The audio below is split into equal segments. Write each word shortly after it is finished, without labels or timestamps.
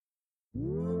Seconds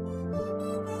left.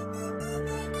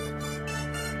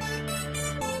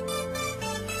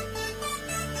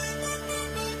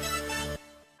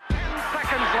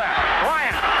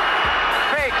 Bryant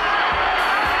fakes.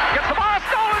 Gets the ball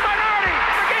stolen by Nardi.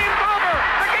 The game's over.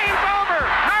 The game's over.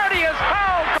 Nardi is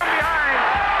fouled from behind.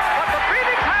 But the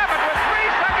Phoenix have it with 3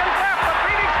 seconds left. The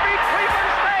Phoenix beat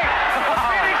Cleveland State. The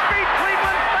Phoenix beat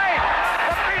Cleveland State.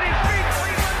 The Phoenix beat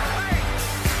Cleveland State.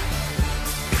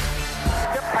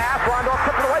 Tip pass. Rondo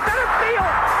tipped it away. Dennis steal.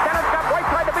 Dennis got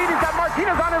Whiteside to beat. He's got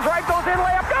Martinez on his right. Goes in.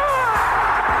 Layup. Good.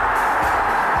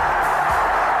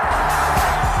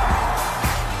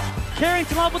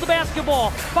 Carrington up with the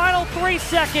basketball. Final 3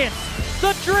 seconds.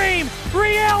 The dream,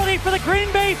 reality for the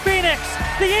Green Bay Phoenix.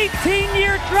 The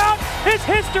 18-year drought is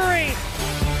history.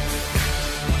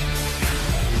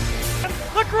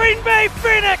 The Green Bay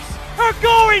Phoenix are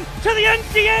going to the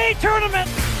NCAA tournament.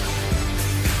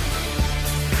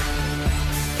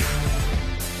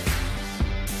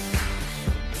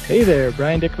 Hey there,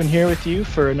 Brian Dickman here with you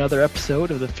for another episode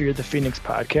of the Fear the Phoenix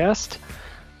podcast.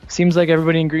 Seems like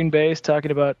everybody in Green Bay is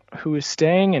talking about who is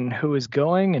staying and who is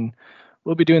going, and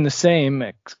we'll be doing the same,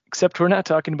 except we're not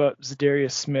talking about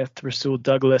Za'Darius Smith, Rasul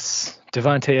Douglas,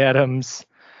 Devontae Adams,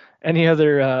 any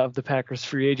other of the Packers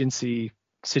free agency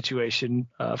situation.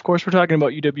 Of course, we're talking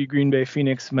about UW Green Bay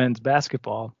Phoenix men's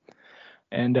basketball.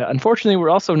 And unfortunately, we're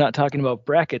also not talking about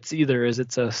brackets either, as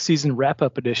it's a season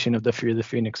wrap-up edition of the Fear the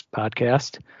Phoenix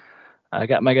podcast. I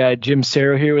got my guy Jim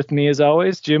Sarro here with me as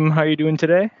always. Jim, how are you doing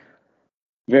today?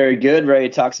 Very good. Ready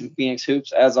to talk some Phoenix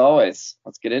hoops as always.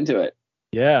 Let's get into it.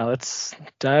 Yeah, let's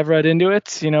dive right into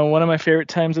it. You know, one of my favorite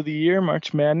times of the year,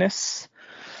 March Madness.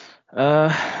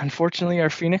 Unfortunately, our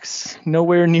Phoenix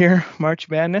nowhere near March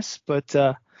Madness, but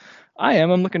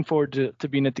I'm looking forward to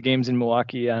being at the games in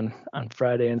Milwaukee on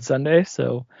Friday and Sunday.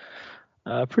 So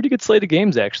pretty good slate of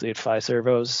games actually at Fiserv.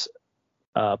 I was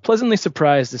pleasantly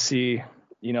surprised to see,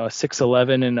 you know, a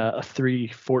 6-11 and a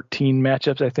 3-14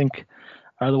 matchups, I think,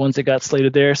 are the ones that got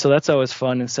slated there. So that's always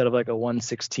fun instead of like a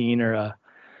 1-16 or a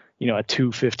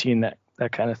 2-15,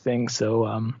 that kind of thing.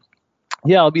 So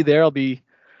yeah, I'll be there. I'll be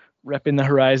repping the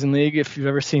Horizon League. If you've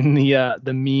ever seen the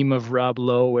meme of Rob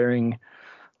Lowe wearing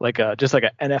just like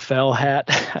an NFL hat,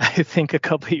 I think a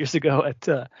couple of years ago at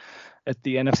the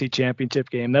NFC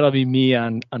Championship game, that'll be me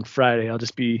on Friday. I'll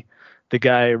just be the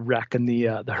guy rocking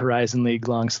the Horizon League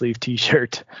long sleeve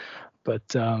T-shirt. But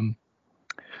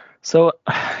so,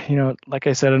 you know, like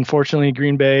I said, unfortunately,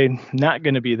 Green Bay not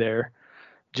going to be there.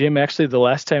 Jim, actually, the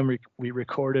last time we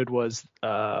recorded was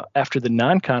after the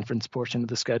non-conference portion of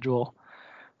the schedule.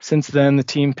 Since then, the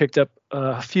team picked up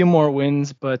a few more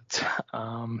wins, but,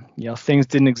 things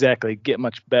didn't exactly get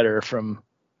much better from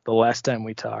the last time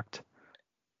we talked.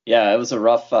 Yeah, it was a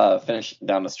rough finish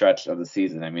down the stretch of the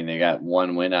season. I mean, they got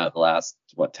one win out of the last,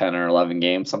 10 or 11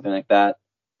 games, something like that.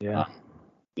 Yeah.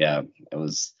 Yeah, it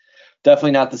was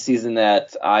definitely not the season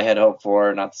that I had hoped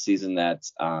for, not the season that,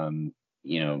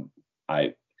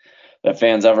 that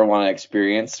fans ever want to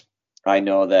experience. I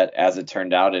know that as it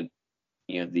turned out,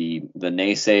 the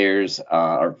naysayers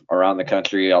around the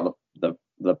country, all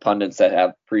the pundits that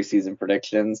have preseason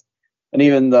predictions, and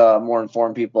even the more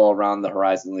informed people around the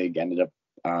Horizon League ended up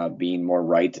being more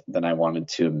right than I wanted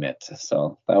to admit.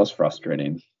 So that was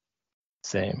frustrating.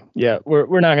 Same. Yeah,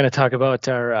 we're not going to talk about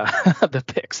our the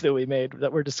picks that we made.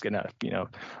 That we're just going to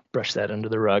brush that under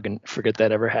the rug and forget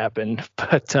that ever happened.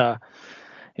 But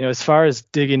as far as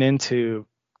digging into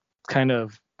kind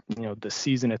of the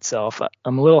season itself,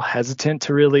 I'm a little hesitant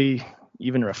to really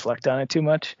even reflect on it too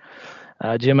much.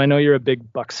 Jim, I know you're a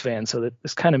big Bucks fan, so that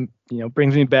this kind of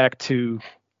brings me back to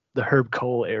the Herb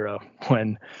Cole era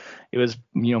when it was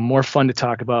more fun to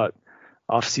talk about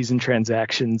off-season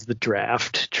transactions, the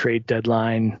draft, trade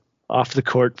deadline,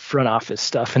 off-the-court front office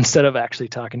stuff, instead of actually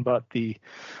talking about the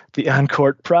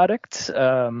on-court product.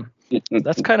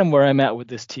 That's kind of where I'm at with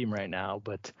this team right now.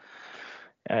 But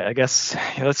I guess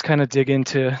let's kind of dig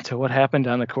into what happened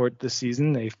on the court this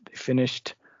season. They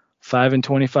finished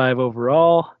 5-25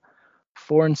 overall,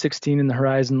 4-16 in the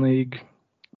Horizon League,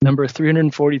 number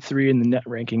 343 in the net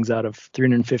rankings out of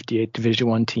 358 Division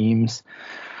I teams.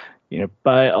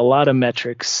 By a lot of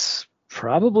metrics,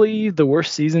 probably the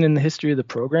worst season in the history of the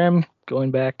program,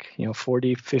 going back,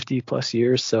 40, 50 plus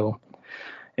years. So,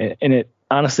 and it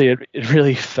honestly, it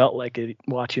really felt like it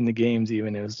watching the games,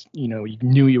 even it was, you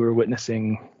knew you were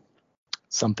witnessing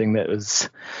something that was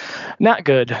not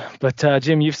good. But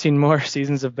Jim, you've seen more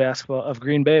seasons of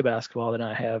Green Bay basketball than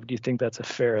I have. Do you think that's a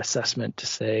fair assessment to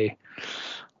say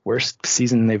worst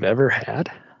season they've ever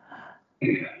had?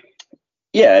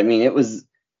 Yeah, I mean, it was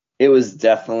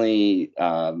definitely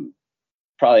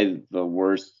probably the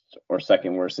worst or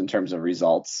second worst in terms of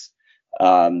results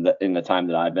in the time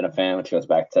that I've been a fan, which goes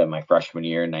back to my freshman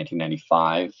year in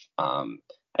 1995.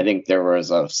 I think there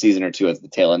was a season or two at the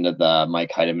tail end of the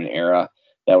Mike Heideman era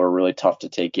that were really tough to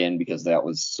take in because that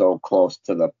was so close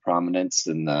to the prominence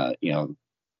and the,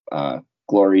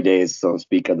 glory days, so to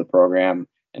speak, of the program.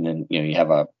 And then, you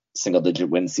have a single digit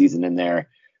win season in there.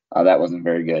 That wasn't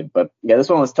very good. But yeah, this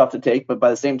one was tough to take. But by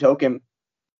the same token,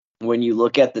 when you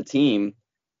look at the team,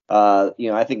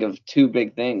 I think of two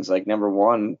big things. Like, number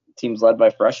one, teams led by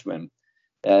freshmen.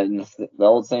 And the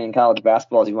old saying in college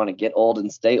basketball is you want to get old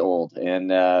and stay old.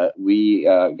 And we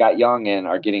got young and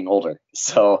are getting older.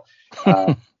 So,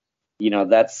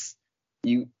 that's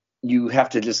you have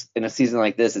to just, in a season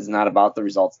like this, it's not about the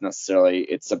results necessarily.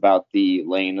 It's about the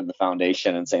laying of the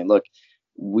foundation and saying, look,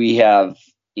 we have,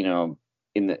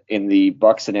 in the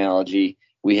Bucks analogy,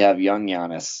 we have young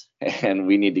Giannis, and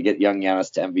we need to get young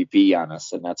Giannis to MVP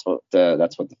Giannis, and that's what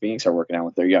the Phoenix are working on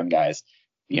with their young guys.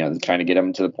 Trying to get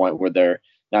them to the point where they're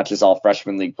not just all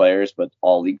freshman league players, but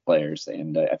all league players,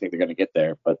 and I think they're going to get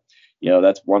there. But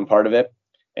that's one part of it,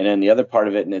 and then the other part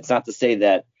of it, and it's not to say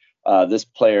that this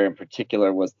player in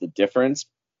particular was the difference,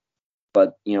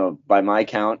 but by my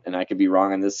count, and I could be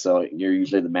wrong on this, so you're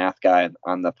usually the math guy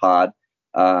on the pod.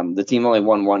 The team only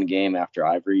won one game after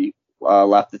Ivory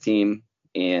left the team.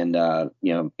 And,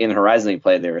 in Horizon League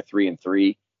play, they were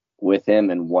 3-3 with him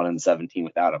and 1-17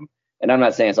 without him. And I'm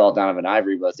not saying it's all Donovan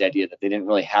Ivory, but it's the idea that they didn't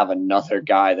really have another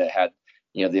guy that had,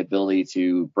 the ability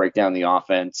to break down the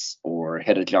offense or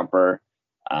hit a jumper.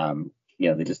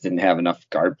 They just didn't have enough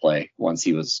guard play once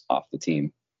he was off the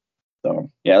team. So,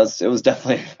 yeah, it was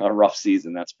definitely a rough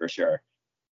season, that's for sure.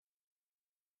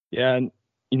 Yeah, and,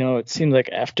 it seemed like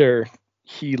after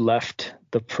he left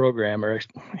the program, or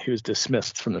he was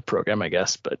dismissed from the program, I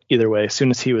guess. But either way, as soon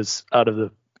as he was out of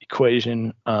the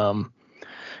equation,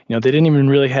 they didn't even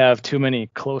really have too many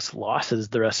close losses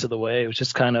the rest of the way. It was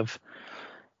just kind of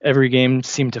every game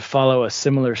seemed to follow a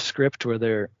similar script where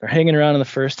they're hanging around in the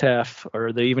first half,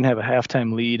 or they even have a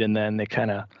halftime lead, and then they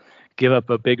kind of give up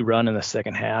a big run in the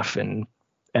second half and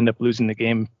end up losing the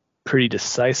game pretty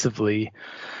decisively.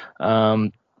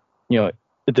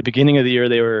 At the beginning of the year,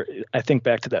 they were, I think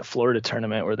back to that Florida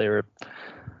tournament where they were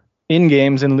in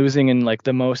games and losing in like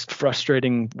the most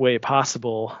frustrating way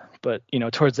possible. But,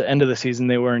 towards the end of the season,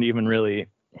 they weren't even really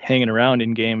hanging around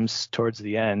in games towards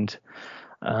the end.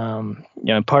 And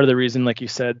part of the reason, like you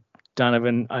said,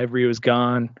 Donovan Ivory was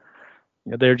gone.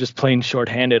 They're just playing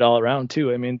shorthanded all around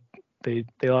too. I mean, they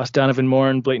lost Donovan Moore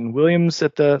and Blayton Williams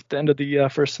at the end of the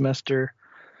first semester.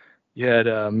 You had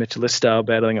Mitch Listow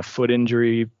battling a foot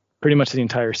injury pretty much the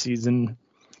entire season.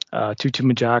 Tutu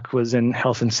Majak was in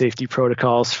health and safety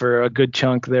protocols for a good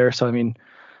chunk there. So, I mean,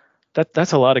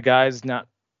 that's a lot of guys not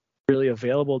really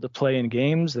available to play in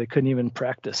games. They couldn't even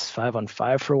practice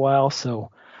 5-on-5 for a while.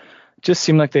 So it just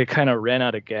seemed like they kind of ran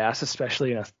out of gas,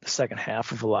 especially in the second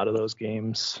half of a lot of those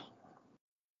games.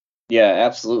 Yeah,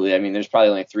 absolutely. I mean, there's probably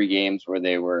only 3 games where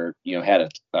they were,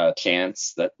 had a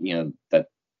chance that, that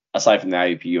aside from the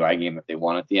IUPUI game that they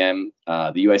won at the end.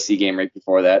 The UIC game right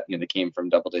before that, they came from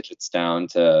double digits down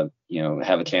to,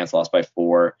 have a chance, lost by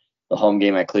 4. The home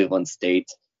game at Cleveland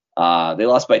State, they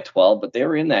lost by 12, but they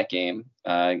were in that game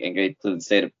and gave Cleveland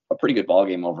State a pretty good ball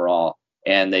game overall.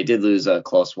 And they did lose a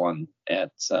close one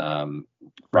at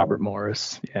Robert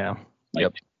Morris. Yeah.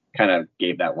 Yep. Kind of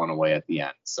gave that one away at the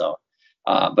end. So,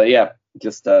 but yeah,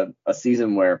 just a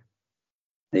season where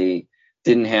they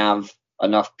didn't have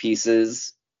enough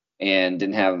pieces and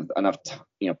didn't have enough,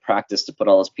 practice to put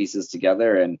all those pieces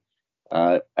together. And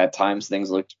at times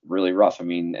things looked really rough. I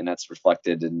mean, and that's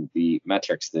reflected in the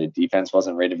metrics. The defense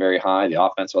wasn't rated very high. The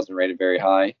offense wasn't rated very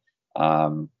high.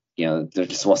 There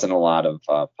just wasn't a lot of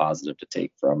positive to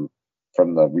take from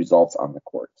the results on the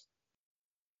court.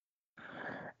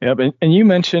 Yeah, and you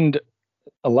mentioned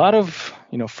a lot of,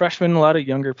 freshmen, a lot of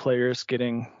younger players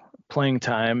getting playing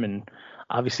time, and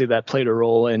obviously that played a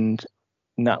role in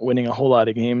not winning a whole lot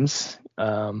of games.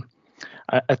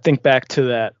 I think back to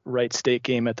that Wright State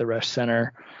game at the Resch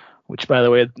Center, which, by the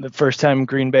way, the first time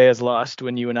Green Bay has lost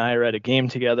when you and I are at a game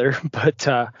together. But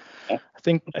I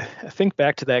think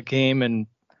back to that game and,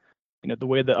 the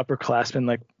way the upperclassmen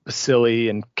like Basili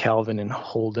and Calvin and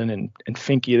Holden and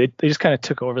Finke, they just kind of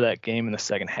took over that game in the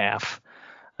second half.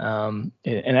 And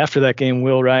after that game,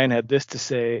 Will Ryan had this to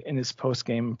say in his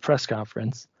post-game press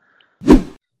conference.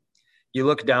 You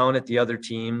look down at the other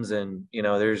teams and,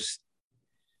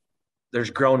 there's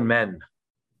grown men,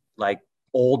 like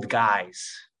old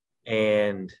guys,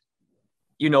 and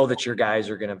that your guys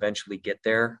are going to eventually get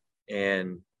there.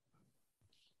 And,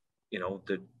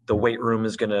 the weight room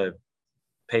is going to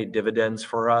paid dividends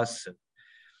for us. And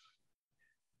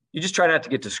you just try not to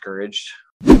get discouraged.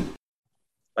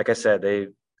 Like I said, a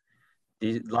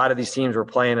lot of these teams we're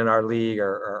playing in our league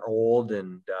are old,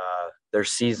 and they're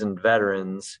seasoned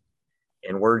veterans,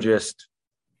 and we're just,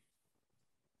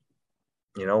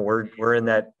 we're in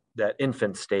that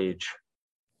infant stage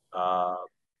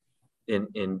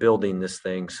in building this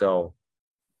thing. So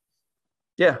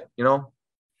yeah,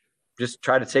 just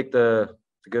try to take the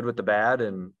good with the bad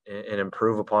and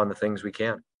improve upon the things we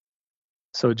can.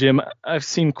 So Jim, I've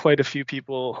seen quite a few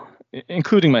people,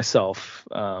 including myself,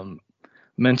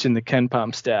 mention the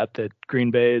KenPom stat that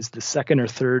Green Bay is the second or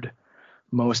third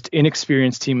most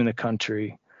inexperienced team in the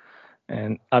country.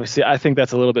 And obviously I think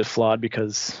that's a little bit flawed,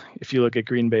 because if you look at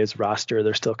Green Bay's roster,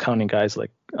 they're still counting guys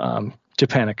like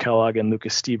Japana Kellogg and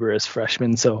Lucas Stieber as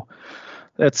freshmen. So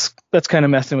that's kind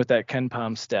of messing with that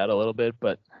KenPom stat a little bit.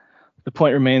 But the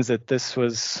point remains that this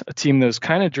was a team that was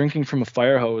kind of drinking from a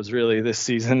fire hose really this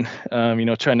season,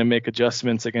 trying to make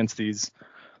adjustments against these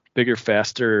bigger,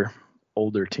 faster,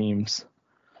 older teams.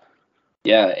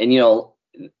 Yeah, and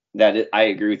I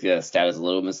agree with you. The stat is a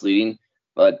little misleading,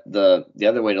 but the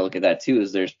other way to look at that too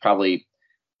is there's probably,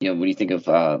 when you think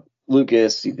of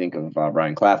Lucas, you think of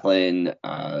Brian Claflin,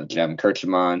 Jem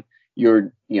Kirchman,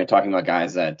 you're talking about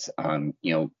guys that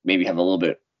maybe have a little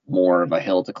bit more of a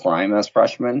hill to climb as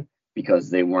freshmen, because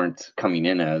they weren't coming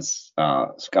in as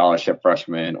scholarship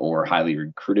freshmen or highly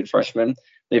recruited freshmen.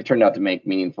 They've turned out to make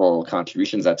meaningful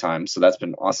contributions at times, so that's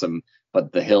been awesome.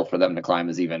 But the hill for them to climb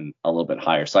is even a little bit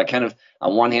higher. So I kind of,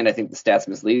 on one hand, I think the stats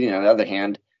misleading. On the other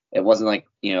hand, it wasn't like,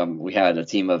 we had a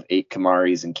team of 8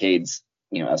 Kamaris and Cades,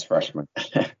 as freshmen.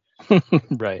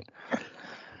 Right.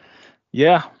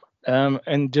 Yeah.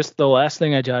 And just the last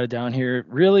thing I jotted down here,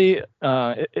 really,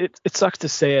 it sucks to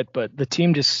say it, but the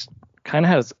team just kind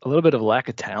of has a little bit of lack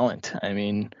of talent. I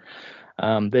mean,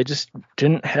 they just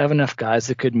didn't have enough guys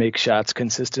that could make shots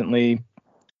consistently.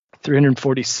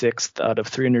 346th out of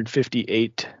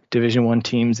 358 Division I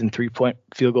teams in 3-point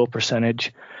field goal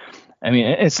percentage. I mean,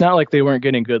 it's not like they weren't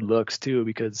getting good looks too,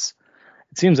 because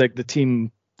it seems like the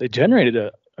team, they generated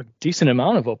a decent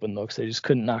amount of open looks. They just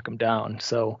couldn't knock them down.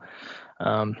 So,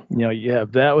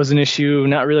 that was an issue.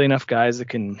 Not really enough guys that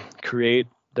can create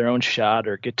their own shot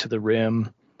or get to the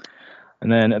rim.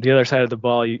 And then at the other side of the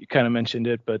ball, you kind of mentioned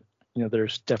it, but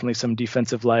there's definitely some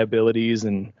defensive liabilities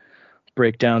and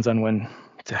breakdowns on when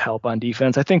to help on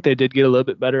defense. I think they did get a little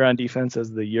bit better on defense as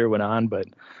the year went on, but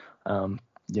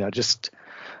just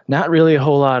not really a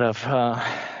whole lot of,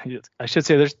 I should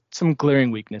say there's some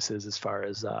glaring weaknesses as far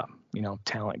as,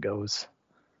 talent goes.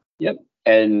 Yep.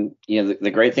 And,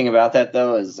 the great thing about that,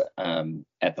 though, is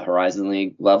at the Horizon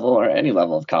League level or any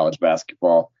level of college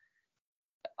basketball,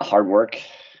 hard work,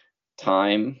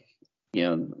 time,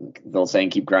 they'll say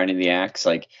keep grinding the axe.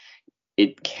 Like,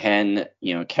 it can,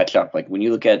 catch up. Like when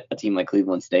you look at a team like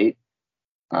Cleveland State,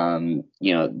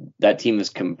 that team is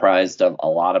comprised of a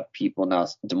lot of people. Now,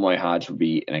 Demoy Hodge would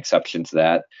be an exception to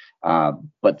that.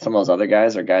 But some of those other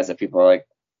guys are guys that people are like,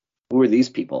 who are these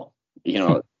people?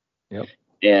 Yep.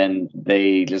 And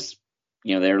they just,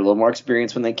 they're a little more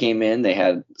experienced when they came in. They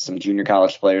had some junior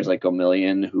college players like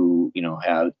O'Million who,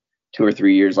 had 2 or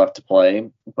 3 years left to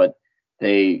play, but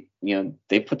they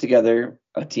put together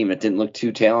a team that didn't look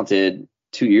too talented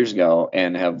 2 years ago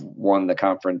and have won the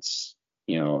conference,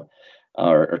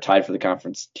 or tied for the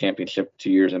conference championship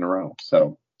 2 years in a row.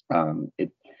 So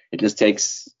it just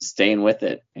takes staying with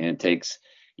it, and it takes,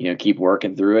 keep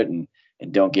working through it and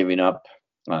don't giving up,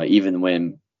 even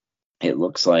when it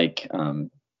looks like,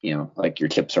 like your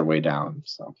chips are way down.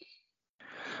 So.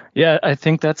 Yeah, I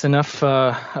think that's enough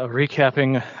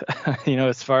recapping,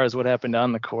 as far as what happened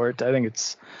on the court. I think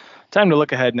it's time to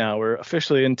look ahead now. We're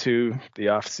officially into the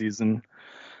off season.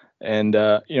 And,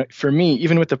 for me,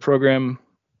 even with the program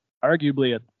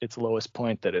arguably at its lowest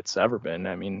point that it's ever been,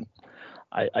 I mean,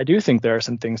 I do think there are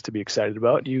some things to be excited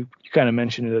about. You kind of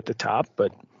mentioned it at the top,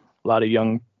 but a lot of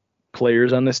young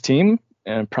players on this team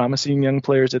and promising young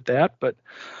players at that. But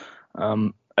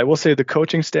I will say the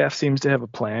coaching staff seems to have a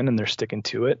plan, and they're sticking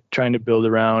to it, trying to build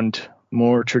around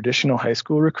more traditional high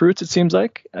school recruits, it seems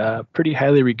like, pretty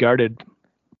highly regarded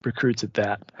recruits at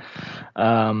that.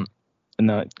 And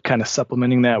kind of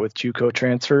supplementing that with JUCO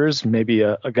transfers, maybe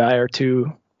a guy or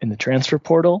two in the transfer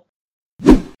portal.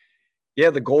 Yeah,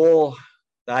 the goal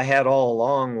that I had all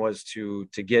along was to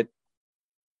get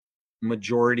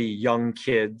majority young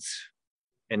kids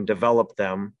and develop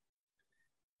them,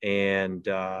 and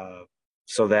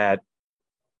so that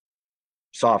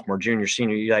sophomore, junior,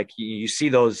 senior, like you see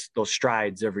those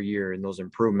strides every year and those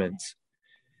improvements.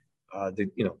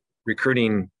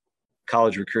 Recruiting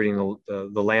college recruiting,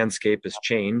 the landscape has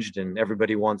changed, and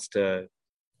everybody wants to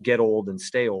get old and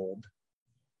stay old.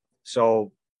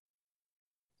 So,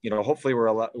 hopefully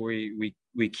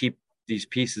we keep these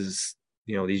pieces,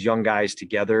 these young guys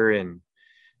together, and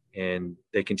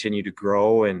they continue to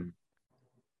grow. And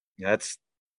that's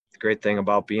the great thing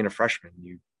about being a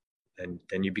freshman.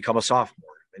 Then you become a sophomore,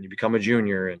 then you become a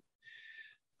junior, and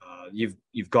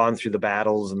you've gone through the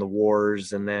battles and the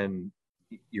wars, and then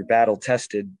you're battle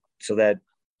tested so that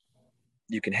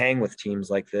you can hang with teams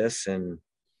like this and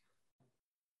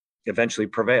eventually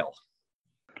prevail.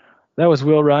 That was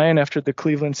Will Ryan after the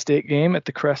Cleveland State game at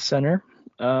the Crest Center.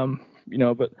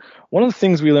 But one of the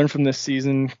things we learned from this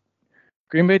season,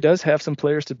 Green Bay does have some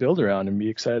players to build around and be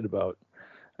excited about.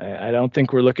 I don't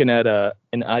think we're looking at an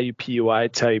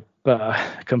IUPUI type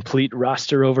complete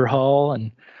roster overhaul,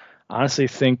 and honestly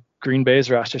think Green Bay's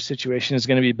roster situation is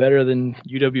going to be better than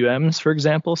UWM's, for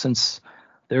example, since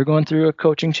they're going through a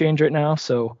coaching change right now.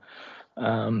 So,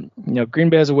 Green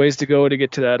Bay has a ways to go to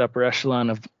get to that upper echelon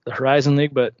of the Horizon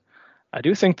League, but I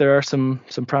do think there are some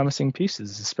promising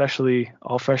pieces, especially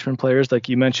all freshman players like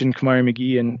you mentioned, Kamari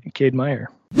McGee and Cade Meyer.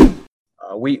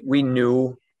 We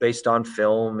knew based on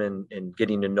film and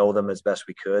getting to know them as best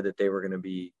we could that they were going to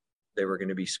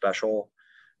be special,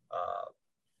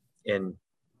 and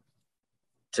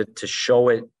to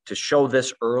show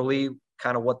this early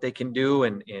kind of what they can do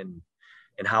and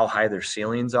how high their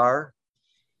ceilings are.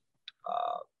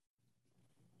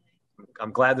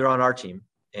 I'm glad they're on our team.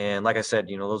 And like I said,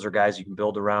 those are guys you can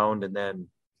build around, and then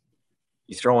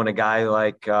you throw in a guy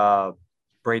like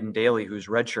Braden Daly, who's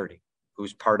redshirting,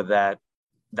 who's part of that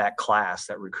class,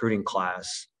 that recruiting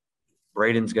class.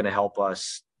 Braden's going to help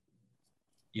us,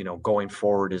 going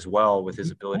forward as well, with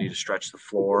his ability to stretch the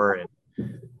floor and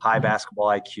high basketball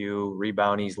IQ,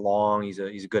 rebound. He's long. He's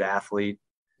a good athlete.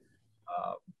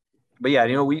 But yeah,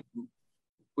 we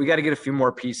got to get a few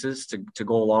more pieces to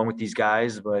go along with these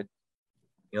guys. But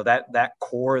that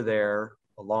core there,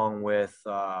 along with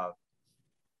some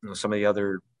of the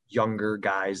other younger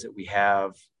guys that we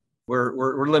have,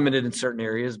 we're limited in certain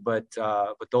areas, but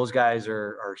those guys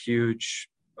are huge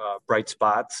bright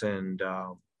spots, and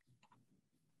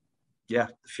the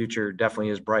future definitely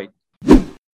is bright.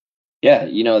 Yeah,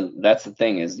 that's the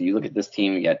thing is you look at this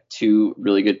team, you got two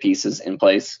really good pieces in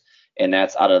place, and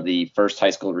that's out of the first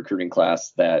high school recruiting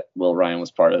class that Will Ryan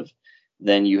was part of.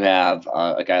 Then you have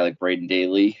a guy like Braden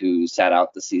Daly, who sat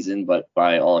out the season, but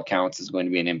by all accounts is going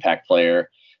to be an impact player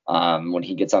when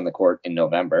he gets on the court in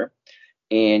November.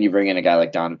 And you bring in a guy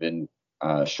like Donovan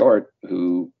Short,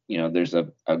 who, there's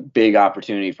a big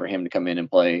opportunity for him to come in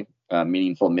and play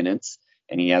meaningful minutes.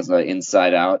 And he has an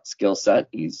inside-out skill set.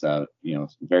 He's,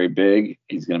 very big.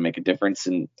 He's going to make a difference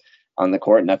on the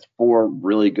court. And that's four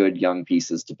really good young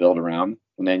pieces to build around.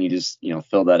 And then you just,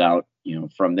 fill that out,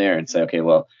 from there and say, okay,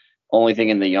 well, only thing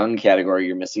in the young category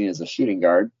you're missing is a shooting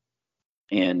guard.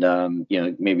 And,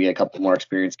 maybe a couple more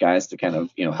experienced guys to kind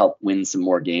of, help win some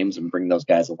more games and bring those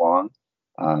guys along.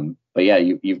 But yeah,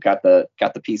 you've got the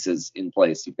pieces in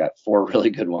place. You've got four really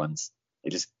good ones.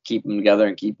 You just keep them together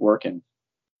and keep working.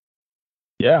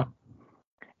 Yeah.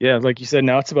 Like you said,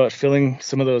 now it's about filling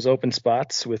some of those open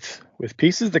spots with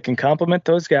pieces that can complement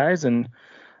those guys and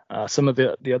some of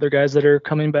the other guys that are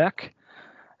coming back.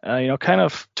 Kind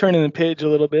of turning the page a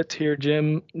little bit here,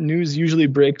 Jim. News usually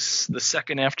breaks the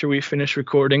second after we finish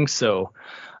recording, so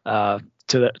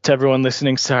to everyone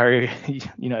listening, sorry,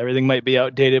 everything might be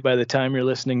outdated by the time you're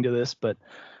listening to this, but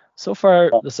so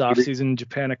far this offseason,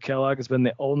 Japana Kellogg has been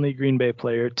the only Green Bay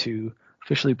player to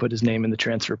officially put his name in the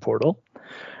transfer portal.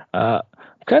 I'm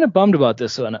kind of bummed about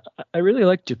this one. I really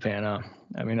like Japana.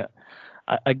 I mean,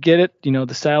 I get it.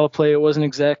 The style of play, it wasn't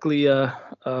exactly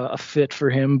a fit for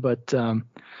him, but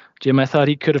Jim, I thought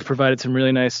he could have provided some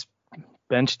really nice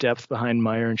bench depth behind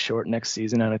Meyer and Short next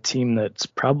season on a team that's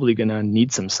probably going to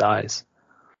need some size.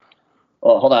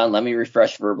 Well, hold on. Let me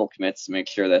refresh verbal commits to make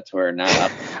sure that we're not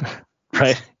up.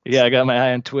 Right. Yeah, I got my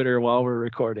eye on Twitter while we're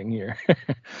recording here.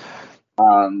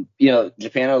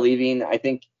 Japana leaving, I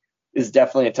think, is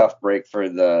definitely a tough break for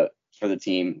the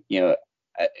team.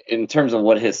 In terms of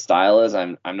what his style is,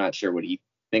 I'm not sure what he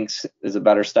thinks is a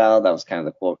better style. That was kind of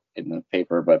the quote in the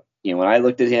paper. But when I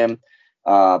looked at him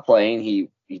playing,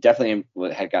 he definitely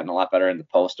had gotten a lot better in the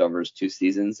post over his 2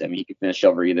 seasons. I mean, he could finish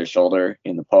over either shoulder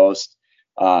in the post.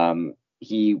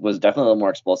 He was definitely a little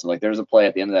more explosive. Like there was a play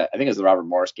at the end of that, I think it was the Robert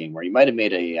Morris game, where he might have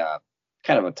made a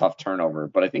kind of a tough turnover,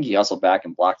 but I think he hustled back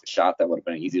and blocked a shot that would have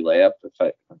been an easy layup if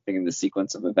I'm thinking the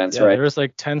sequence of events right. There was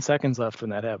like 10 seconds left when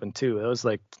that happened too. It was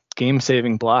like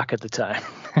game-saving block at the time.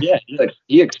 Yeah,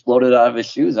 he exploded out of his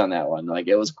shoes on that one. Like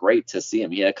it was great to see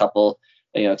him. He had a couple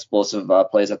explosive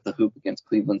plays at the hoop against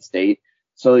Cleveland State.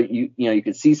 So you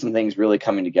could see some things really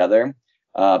coming together.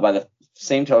 By the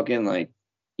same token,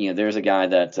 there's a guy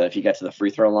that if he got to the free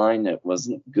throw line, it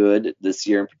wasn't good this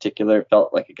year in particular. It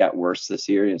felt like it got worse this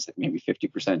year. It's like maybe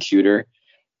 50% shooter.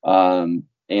 And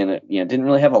it, didn't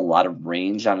really have a lot of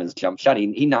range on his jump shot.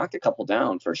 He knocked a couple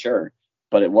down for sure,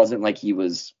 but it wasn't like he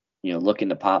was, looking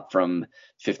to pop from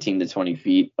 15 to 20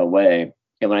 feet away.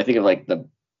 And when I think of like the,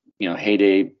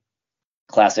 heyday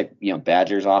classic,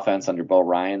 Badgers offense under Bo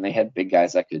Ryan, they had big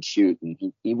guys that could shoot, and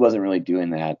he wasn't really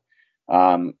doing that.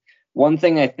 One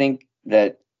thing I think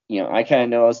that, I kind of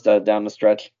noticed down the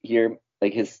stretch here,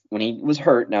 like when he was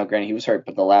hurt, now granted he was hurt,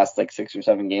 but the last 6 or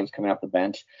 7 games coming off the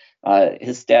bench,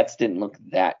 his stats didn't look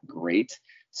that great.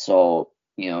 So,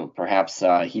 perhaps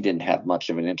he didn't have much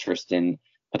of an interest in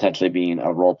potentially being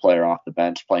a role player off the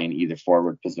bench, playing either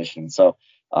forward position. So,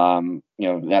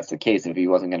 that's the case if he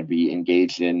wasn't going to be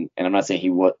engaged in, and I'm not saying he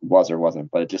was or wasn't,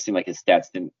 but it just seemed like his stats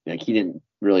he didn't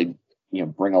really,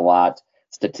 bring a lot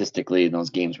statistically in those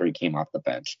games where he came off the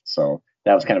bench. So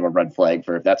that was kind of a red flag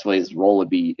for if that's what his role would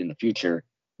be in the future.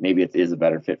 Maybe it is a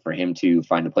better fit for him to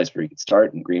find a place where he could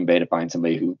start, and Green Bay to find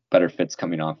somebody who better fits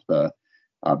coming off the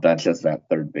bench as that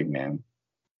third big man.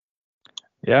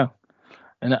 Yeah.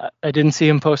 And I didn't see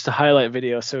him post a highlight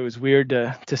video, so it was weird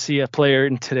to see a player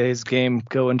in today's game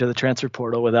go into the transfer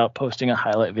portal without posting a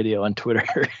highlight video on Twitter.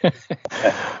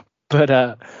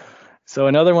 But so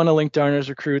another one of Link Darner's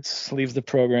recruits leaves the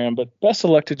program, but best of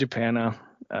luck to Japana.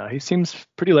 He seems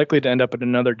pretty likely to end up at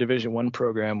another Division I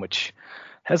program, which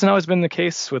hasn't always been the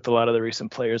case with a lot of the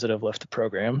recent players that have left the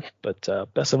program. But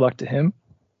best of luck to him.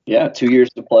 Yeah, 2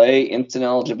 years to play, instant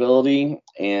eligibility,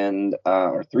 and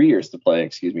or 3 years to play,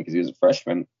 excuse me, because he was a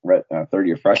freshman,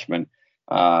 third-year freshman.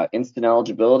 Instant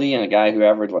eligibility, and a guy who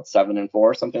averaged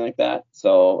 7-4, something like that.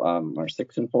 So or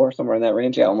 6-4, somewhere in that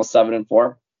range. Yeah, almost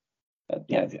 7-4.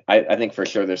 Yeah, I think for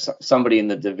sure there's somebody in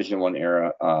the Division I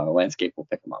era landscape will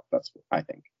pick him up. That's what I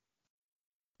think.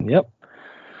 Yep.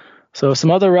 So some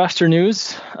other roster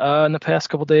news in the past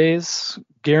couple days.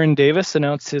 Garen Davis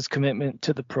announced his commitment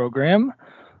to the program.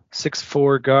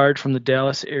 6'4" guard from the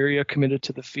Dallas area committed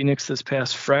to the Phoenix this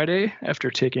past Friday after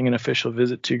taking an official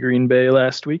visit to Green Bay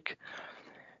last week.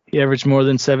 He averaged more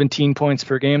than 17 points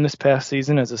per game this past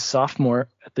season as a sophomore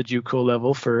at the JUCO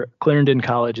level for Clarendon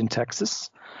College in Texas.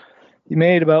 He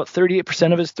made about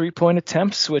 38% of his three-point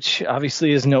attempts, which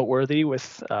obviously is noteworthy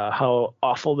with how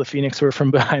awful the Phoenix were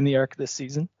from behind the arc this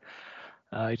season.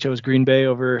 He chose Green Bay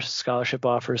over scholarship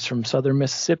offers from Southern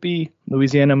Mississippi,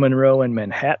 Louisiana Monroe, and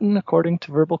Manhattan, according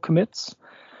to verbal commits.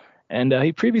 And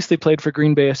he previously played for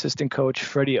Green Bay assistant coach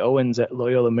Freddie Owens at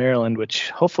Loyola, Maryland, which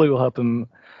hopefully will help him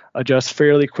adjust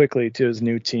fairly quickly to his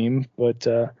new team. But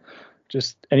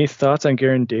just any thoughts on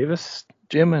Garen Davis,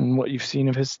 Jim, and what you've seen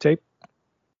of his tape?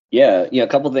 Yeah, a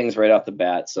couple things right off the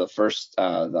bat. So first,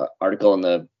 the article in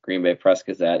the Green Bay Press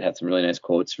Gazette had some really nice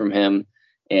quotes from him,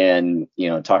 and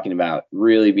talking about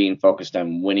really being focused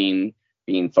on winning,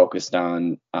 being focused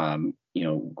on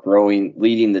growing,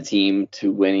 leading the team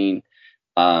to winning.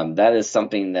 That is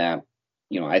something that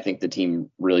I think the team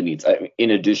really needs.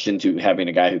 In addition to having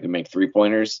a guy who can make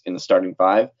 3-pointers in the starting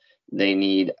 5, they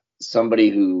need somebody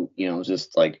who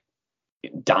just like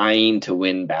dying to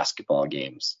win basketball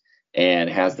games and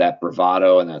has that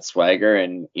bravado and that swagger.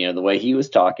 And, the way he was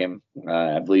talking,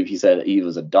 I believe he said he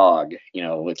was a dog,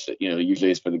 which,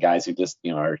 usually is for the guys who just,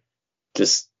 are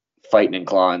just fighting and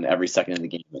clawing every second of the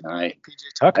game. And PJ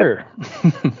Tucker.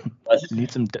 we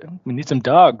need some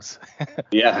dogs.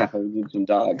 Yeah, we need some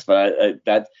dogs. But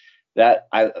that's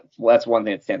one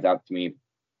thing that stands out to me.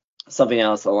 Something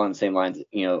else along the same lines,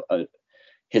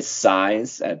 his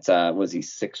size at, was he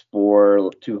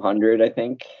 6'4", 200, I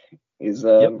think. He's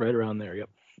right around there. Yep.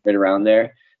 Right around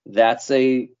there. That's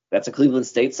a Cleveland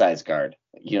State size guard.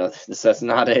 That's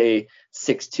not a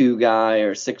 6'2" guy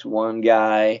or 6'1"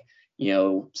 guy,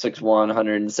 6'1",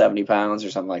 170 pounds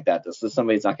or something like that. This is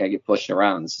somebody that's not going to get pushed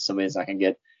around. This is somebody that's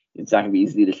it's not going to be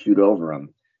easy to shoot over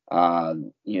him.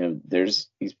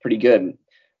 He's pretty good.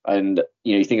 And,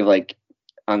 you think of like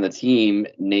on the team,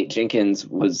 Nate Jenkins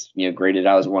was, graded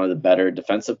out as one of the better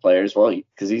defensive players. Well,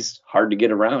 because he's hard to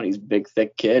get around. He's a big,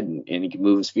 thick kid, and he can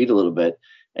move his feet a little bit.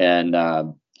 And,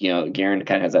 Garen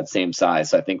kind of has that same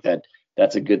size. So I think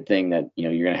that's a good thing that,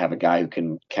 you're going to have a guy who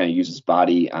can kind of use his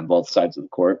body on both sides of the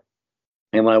court.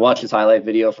 And when I watched his highlight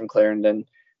video from Clarendon,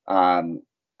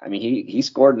 he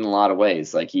scored in a lot of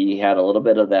ways. Like he had a little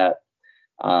bit of that,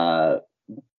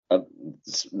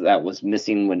 that was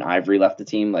missing when Ivory left the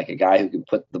team, like a guy who can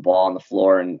put the ball on the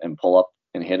floor and pull up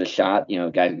and hit a shot,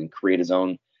 a guy who can create his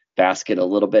own basket a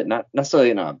little bit, not necessarily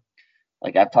in a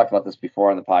like I've talked about this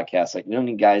before on the podcast, like you don't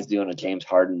need guys doing a James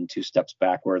Harden 2 steps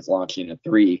backwards launching a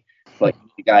 3, but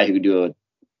the guy who do a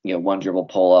 1 dribble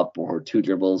pull up or 2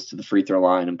 dribbles to the free throw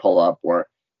line and pull up or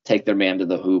take their man to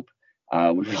the hoop.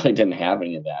 We really didn't have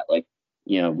any of that. Like,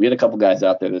 we had a couple guys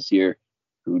out there this year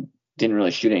who didn't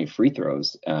really shoot any free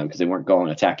throws because they weren't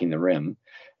going attacking the rim.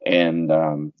 And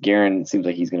Guerin seems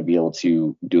like he's going to be able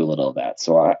to do a little of that.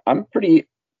 So I'm pretty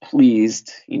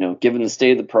pleased, given the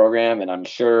state of the program. And I'm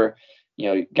sure,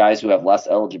 guys who have less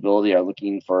eligibility are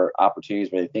looking for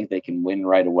opportunities where they think they can win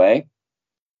right away.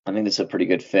 I think this is a pretty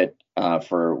good fit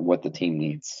for what the team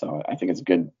needs. So I think it's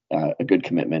a good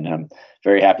commitment. I'm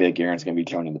very happy that Guerin's going to be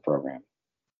joining the program.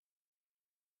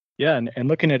 Yeah, and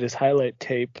looking at his highlight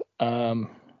tape,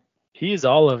 he is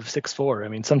all of 6'4". I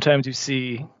mean, sometimes you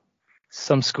see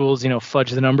some schools,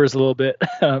 fudge the numbers a little bit,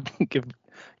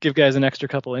 give guys an extra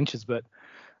couple inches, but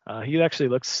he actually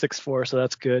looks 6'4", so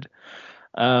that's good.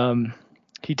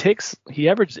 He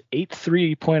averaged 8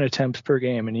 3-point attempts per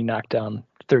game, and he knocked down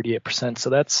 38%. So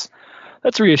that's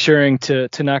reassuring to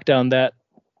knock down that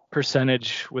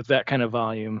percentage with that kind of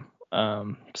volume.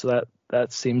 So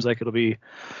that seems like it'll be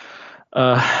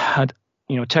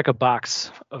check a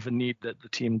box of a need that the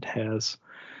team has.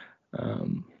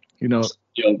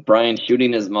 Brian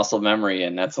shooting his muscle memory,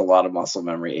 and that's a lot of muscle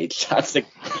memory. 8 shots.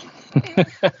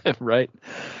 Right.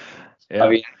 Yeah. I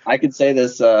mean, I could say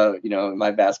this, in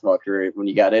my basketball career, when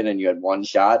you got in and you had 1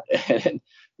 shot and,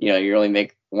 you only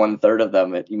make 1/3 of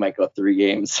them, you might go 3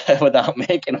 games without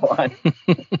making one.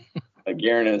 But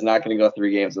Guerin is not going to go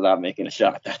 3 games without making a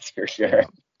shot. That's for sure.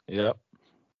 Yep.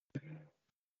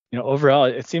 Overall,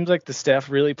 it seems like the staff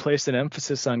really placed an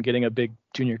emphasis on getting a big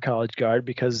junior college guard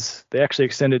because they actually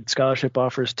extended scholarship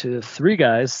offers to 3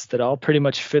 guys that all pretty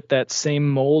much fit that same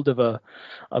mold of a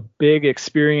big,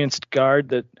 experienced guard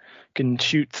that can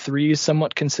shoot threes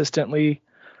somewhat consistently.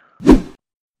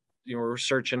 We're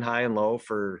searching high and low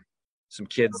for some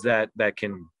kids that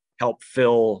can help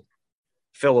fill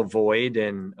a void,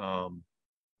 and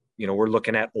we're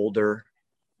looking at older,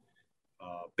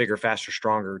 bigger, faster,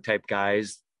 stronger type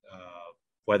guys,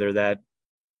 whether that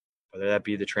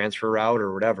be the transfer route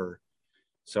or whatever.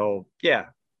 So yeah,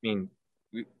 we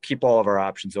keep all of our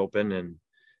options open, and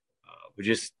we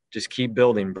just keep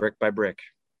building brick by brick.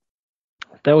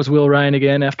 That was Will Ryan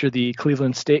again after the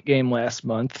Cleveland State game last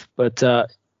month, but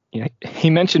he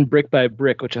mentioned brick by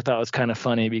brick, which I thought was kind of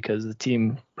funny because the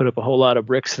team put up a whole lot of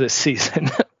bricks this season.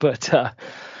 But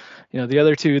the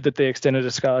other 2 that they extended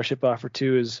a scholarship offer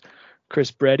to is Chris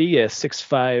Breddy, a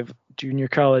 6'5" junior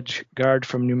college guard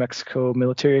from New Mexico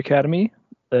Military Academy.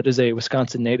 That is a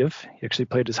Wisconsin native. He actually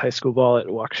played his high school ball at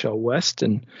Waukesha West,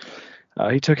 and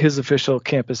he took his official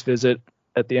campus visit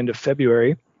at the end of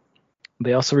February.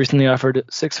 They also recently offered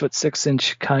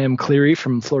 6'6" Kayam Cleary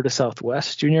from Florida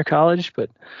Southwest Junior College.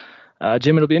 But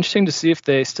Jim, it'll be interesting to see if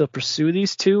they still pursue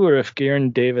these 2 or if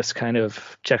Guerin Davis kind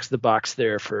of checks the box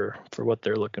there for what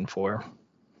they're looking for.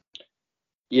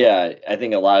 Yeah, I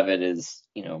think a lot of it is,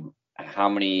 how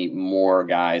many more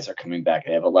guys are coming back.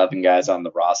 They have 11 guys on the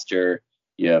roster.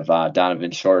 You have Donovan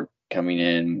Short coming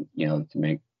in, to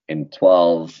make in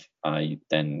 12.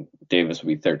 Then Davis will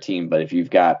be 13. But if you've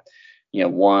got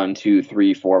 1, 2,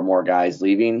 3, 4 more guys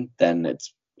leaving, then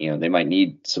it's, they might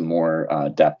need some more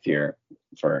depth here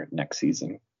for next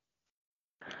season.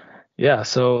 Yeah.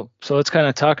 So let's kind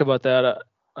of talk about that.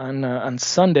 On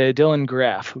Sunday, Dylan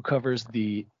Graff, who covers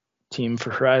the team for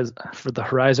the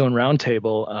Horizon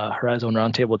Roundtable,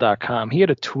 horizonroundtable.com, he had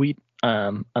a tweet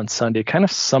on Sunday kind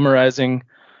of summarizing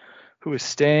who is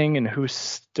staying and who's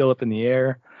still up in the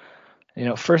air.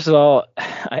 First of all,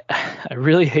 I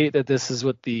really hate that this is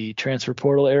what the transfer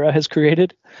portal era has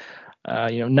created.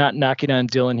 Not knocking on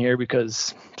Dylan here,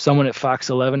 because someone at Fox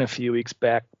 11 a few weeks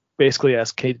back basically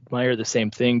asked Cade Meyer the same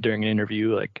thing during an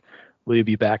interview, like, will you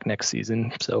be back next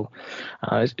season? So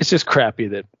it's just crappy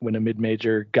that when a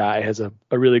mid-major guy has a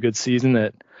really good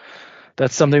season,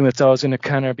 that's something that's always going to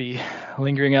kind of be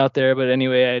lingering out there. But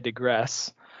anyway, I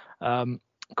digress.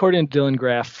 According to Dylan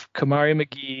Graff, Kamari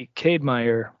McGee, Cade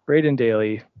Meyer, Braden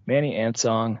Daly, Manny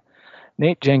Ansong,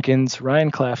 Nate Jenkins,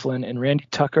 Ryan Claflin, and Randy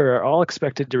Tucker are all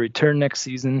expected to return next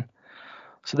season.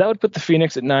 So that would put the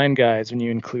Phoenix at 9 guys when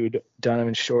you include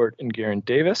Donovan Short and Guerin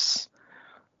Davis.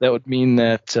 That would mean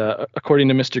that, according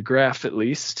to Mr. Graff at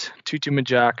least, Tutu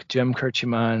Majak, Jem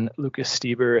Kirchiman, Lucas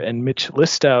Stieber, and Mitch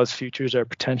Listow's futures are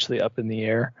potentially up in the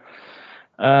air.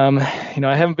 I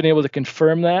haven't been able to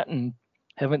confirm that, and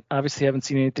haven't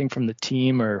seen anything from the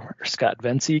team or Scott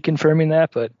Vency confirming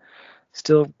that, but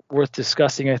still worth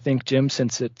discussing, I think, Jim,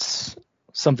 since it's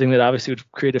something that obviously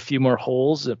would create a few more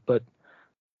holes, but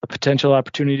a potential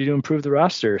opportunity to improve the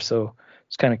roster. So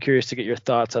was kind of curious to get your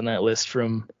thoughts on that list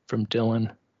from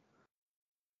Dylan.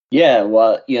 Yeah,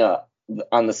 well,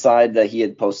 on the side that he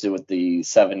had posted with the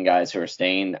 7 guys who are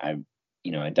staying, I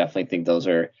definitely think those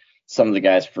are some of the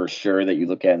guys for sure that you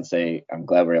look at and say, I'm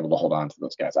glad we're able to hold on to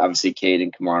those guys. Obviously, Cade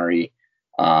and Kamari,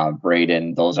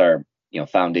 Braden, those are,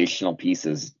 foundational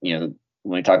pieces. When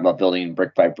we talk about building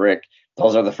brick by brick,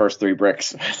 those are the first 3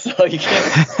 bricks. So you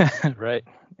can't. Right.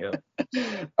 Yeah.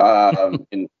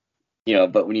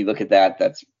 But when you look at that,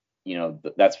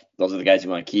 those are the guys you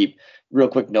want to keep. Real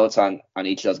quick notes on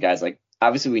each of those guys. Like,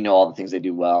 obviously we know all the things they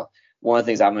do well. One of the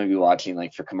things I'm going to be watching,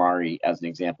 like for Kamari as an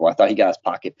example, I thought he got his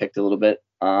pocket picked a little bit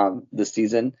this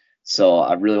season. So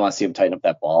I really want to see him tighten up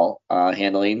that ball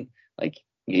handling. Like,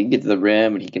 he can get to the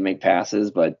rim and he can make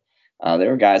passes, but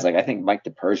there were guys like, I think Mike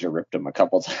DePersia ripped him a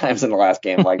couple times in the last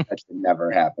game. Like, that should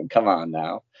never happen. Come on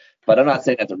now. But I'm not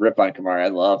saying that to rip on Kamari. I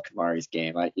love Kamari's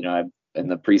game. In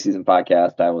the preseason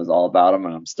podcast, I was all about him,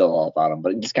 and I'm still all about him.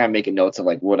 But just kind of making notes of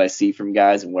like what I see from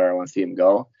guys and where I want to see him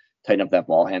go. Tighten up that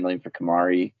ball handling for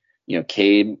Kamari.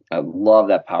 Cade, I love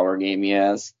that power game he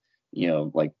has.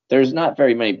 Like, there's not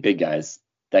very many big guys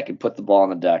that can put the ball on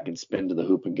the deck and spin to the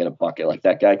hoop and get a bucket like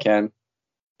that guy can.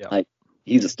 Yeah. Like,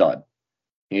 he's a stud.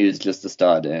 He's just a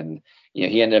stud. And,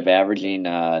 he ended up averaging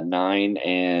 9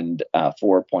 and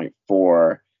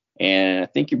 4.4. And I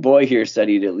think your boy here said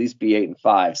he'd at least be 8 and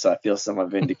 5. So I feel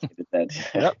somewhat vindicated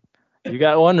that. Yep. You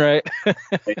got one right.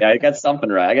 Yeah, I got something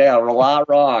right. I got a lot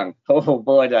wrong. Oh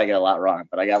boy, did I get a lot wrong,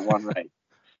 but I got one right.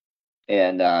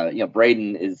 And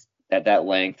Braden is at that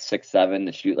length, 6'7",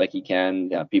 to shoot like he can.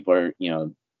 People are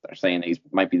are saying that he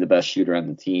might be the best shooter on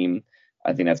the team.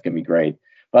 I think that's gonna be great.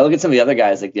 But I look at some of the other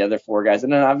guys, like the other 4 guys,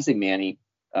 and then obviously Manny.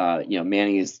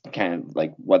 Manny is kind of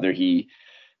like, whether he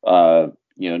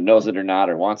knows it or not,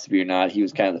 or wants to be or not, he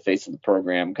was kind of the face of the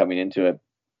program coming into it.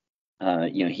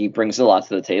 He brings a lot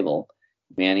to the table.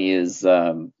 Manny is, he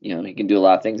can do a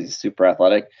lot of things. He's super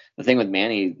athletic. The thing with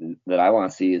Manny that I want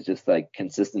to see is just like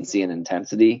consistency and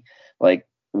intensity. Like,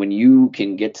 when you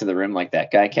can get to the rim like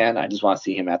that guy can, I just want to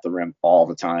see him at the rim all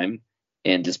the time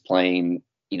and just playing,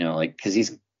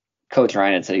 because Coach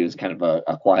Ryan had said he was kind of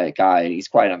a quiet guy. He's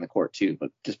quiet on the court too,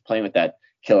 but just playing with that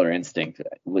killer instinct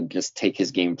would just take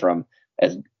his game from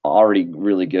as already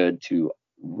really good to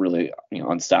really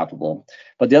unstoppable.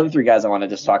 But the other 3 guys I want to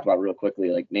just talk about real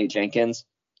quickly, like Nate Jenkins.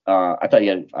 I thought he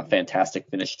had a fantastic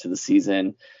finish to the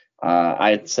season. I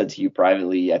had said to you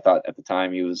privately, I thought at the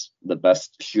time he was the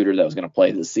best shooter that was going to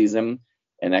play this season,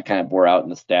 and that kind of bore out in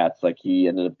the stats. Like, he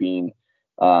ended up being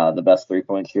the best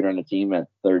 3-point shooter on the team at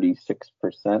 36%.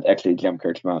 Actually, Jem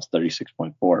Kirchman was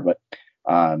 36.4, but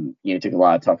he took a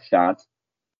lot of tough shots.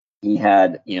 He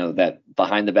had, that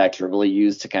behind the back dribble he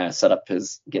used to kind of set up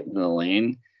his get in the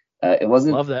lane. It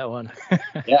wasn't. Love that one.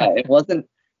 Yeah, it wasn't.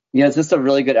 It's just a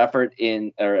really good effort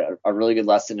or a really good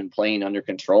lesson in playing under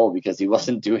control, because he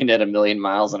wasn't doing it a million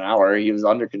miles an hour. He was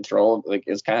under control. Like,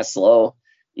 it was kind of slow.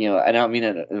 I don't mean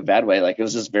it in a bad way. Like, it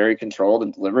was just very controlled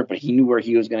and deliberate, but he knew where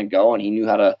he was going to go, and he knew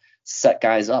how to set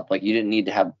guys up. Like, you didn't need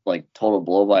to have like total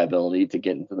blow-by ability to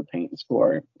get into the paint and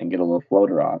score and get a little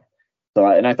floater off. So,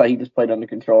 and I thought he just played under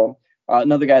control.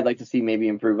 Another guy I'd like to see maybe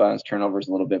improve on his turnovers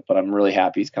a little bit, but I'm really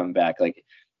happy he's coming back. Like,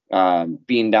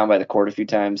 being down by the court a few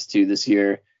times too this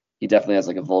year, he definitely has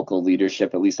like a vocal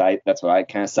leadership. At least that's what I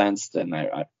kind of sensed. And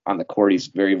I on the court, he's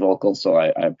very vocal, so I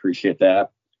appreciate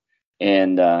that.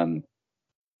 And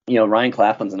Ryan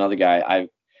Claflin's another guy.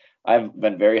 I've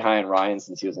been very high on Ryan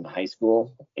since he was in high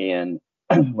school. And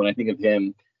when I think of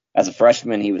him as a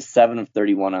freshman, he was 7 of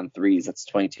 31 on threes. That's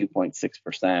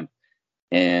 22.6%.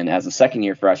 And as a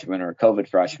second-year freshman or a COVID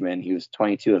freshman, he was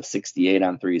 22 of 68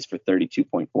 on threes for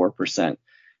 32.4%.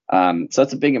 So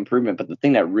it's a big improvement. But the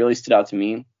thing that really stood out to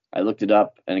me, I looked it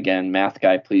up, and again, math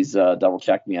guy, please double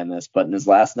check me on this. But in his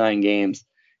last 9 games,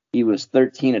 he was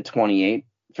 13 of 28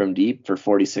 from deep for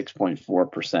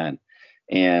 46.4%.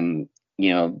 And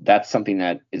that's something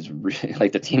that is really,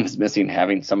 like, the team is missing,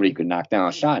 having somebody who could knock down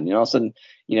a shot. And all of a sudden,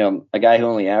 a guy who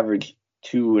only averaged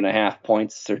 2.5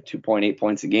 points or 2.8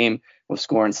 points a game was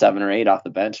scoring 7 or 8 off the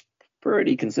bench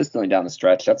pretty consistently down the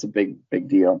stretch. That's a big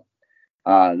deal.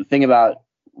 The thing about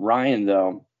Ryan,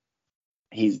 though,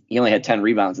 he only had 10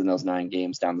 rebounds in those 9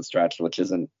 games down the stretch, which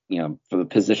isn't, for the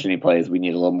position he plays, we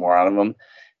need a little more out of him.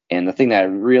 And the thing that I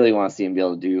really want to see him be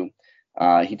able to do,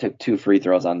 he took 2 free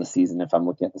throws on the season, if I'm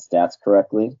looking at the stats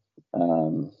correctly.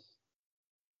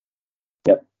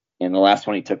 Yep. And the last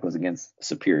one he took was against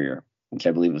Superior, which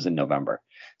I believe was in November.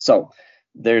 So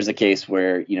there's a case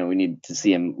where, we need to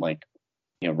see him,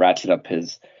 ratchet up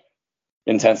his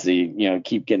intensity,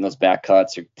 keep getting those back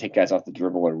cuts or take guys off the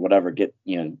dribble or whatever.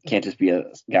 Can't just be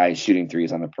a guy shooting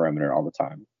threes on the perimeter all the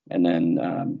time. And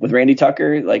then with Randy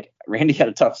Tucker, like Randy had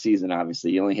a tough season,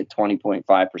 obviously. He only hit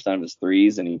 20.5% of his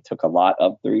threes, and he took a lot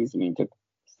of threes. I mean, he took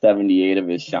 78 of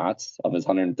his shots, of his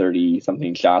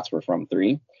 130-something shots were from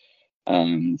three. So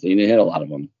he didn't hit a lot of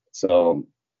them. So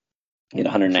he had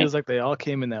 109. It feels like they all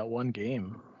came in that one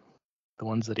game, the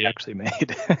ones that he actually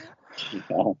made.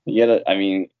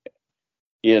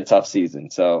 He had a tough season.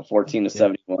 So 14 to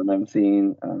 71 I'm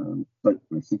seeing, but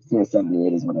 16 to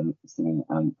 78 is what I'm seeing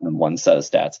on one set of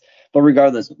stats. But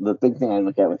regardless, the big thing I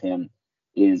look at with him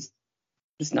is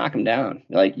just knock him down.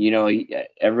 Like,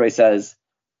 everybody says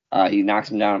he knocks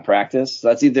him down in practice. So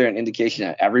that's either an indication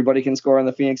that everybody can score on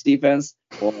the Phoenix defense,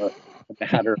 or a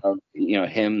matter of,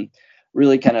 him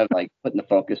really kind of like putting the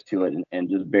focus to it and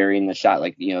just burying the shot,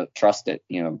 like, trust it,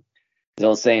 the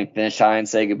old saying, finish high and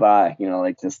say goodbye,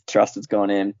 like just trust it's going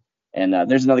in. And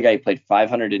there's another guy who played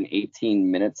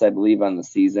 518 minutes, I believe, on the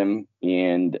season,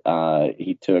 and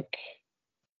he took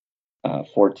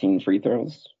 14 free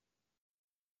throws.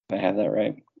 If I have that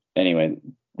right. Anyway,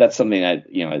 that's something that,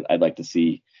 I'd like to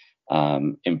see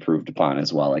improved upon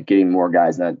as well, like getting more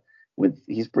guys that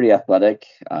he's pretty athletic,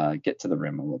 get to the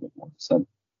rim a little bit more. So,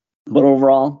 but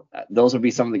overall, those would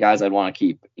be some of the guys I'd want to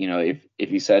keep.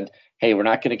 If you said, hey, we're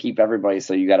not going to keep everybody,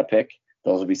 so you got to pick,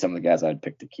 those would be some of the guys I'd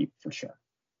pick to keep for sure.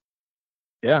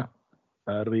 Yeah.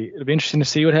 It'll be interesting to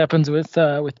see what happens with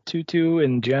Tutu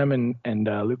and Jem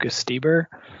and Lucas Stieber.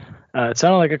 It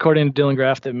sounded like, according to Dylan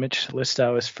Graff, that Mitch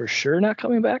Listow is for sure not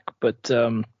coming back. But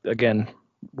again,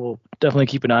 we'll definitely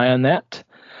keep an eye on that.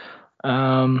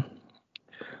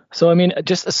 So, I mean,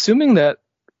 just assuming that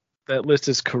list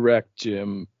is correct,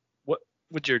 Jim, what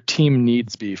would your team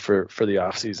needs be for the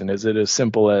offseason? Is it as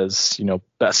simple as,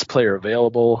 best player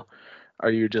available? Are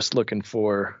you just looking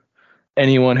for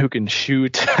anyone who can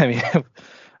shoot? I mean,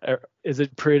 is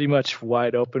it pretty much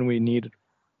wide open? We need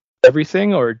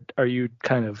everything, or are you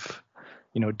kind of,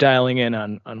 dialing in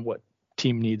on what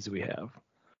team needs we have?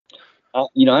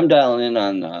 I'm dialing in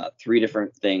on three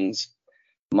different things.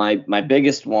 My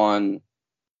biggest one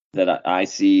that I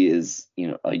see is,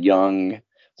 a young,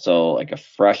 so like a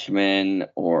freshman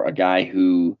or a guy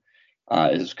who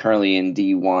is currently in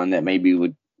D1 that maybe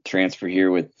would transfer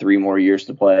here with 3 more years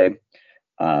to play.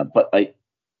 But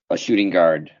a shooting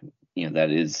guard, that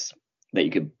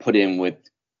you could put in with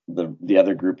the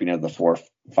other grouping of the 4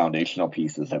 foundational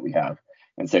pieces that we have,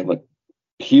 and say, look,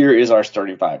 here is our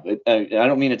starting 5. I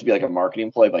don't mean it to be like a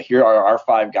marketing play, but here are our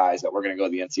 5 guys that we're going to go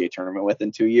to the NCAA tournament with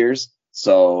in 2 years.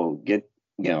 So get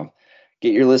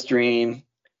your Listerine,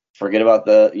 forget about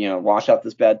wash out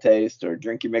this bad taste, or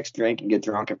drink your mixed drink and get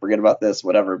drunk and forget about this,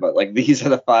 whatever. But like, these are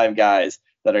the 5 guys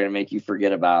that are going to make you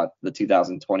forget about the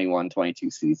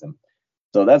 2021-22 season.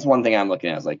 So that's one thing I'm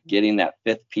looking at, is like getting that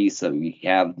 5th piece so we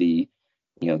have the,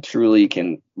 truly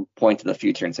can point to the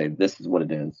future and say, this is what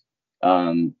it is.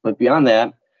 But beyond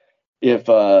that, if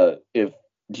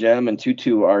Jem and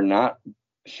Tutu are not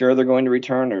sure they're going to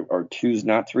return or choose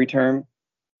not to return,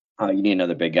 you need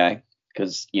another big guy,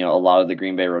 because, a lot of the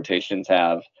Green Bay rotations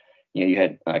have, you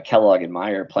had Kellogg and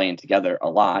Meyer playing together a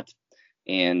lot,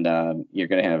 and you're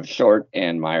going to have Short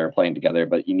and Meyer playing together,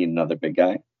 but you need another big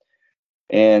guy.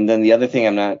 And then the other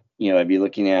thing I'd be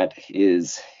looking at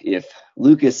is, if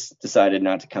Lucas decided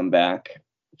not to come back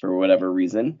for whatever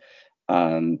reason,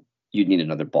 you'd need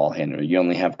another ball handler. You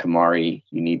only have Kamari.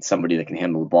 You need somebody that can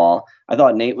handle the ball. I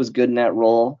thought Nate was good in that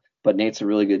role, but Nate's a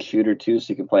really good shooter too,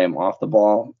 so you can play him off the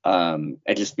ball.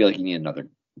 I just feel like you need another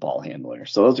ball handler.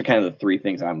 So those are kind of the 3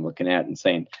 things I'm looking at and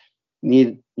saying,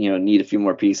 need a few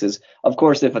more pieces. Of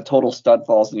course, if a total stud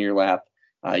falls in your lap,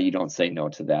 you don't say no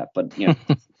to that. But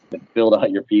build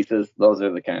out your pieces. Those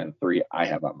are the kind of 3 I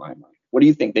have on my mind. What do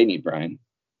you think they need, Brian?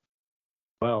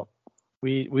 Well,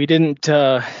 we didn't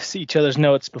see each other's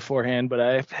notes beforehand, but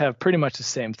I have pretty much the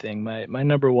same thing. My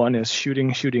number 1 is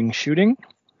shooting.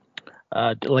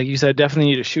 Like you said,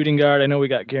 definitely need a shooting guard. I know we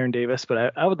got Garen Davis,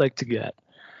 but I would like to get,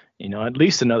 at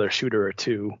least another shooter or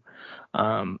 2.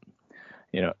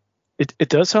 It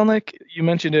does sound like you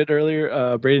mentioned it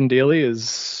earlier. Braden Daly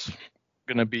is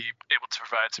going to be able to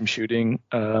provide some shooting.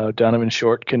 Donovan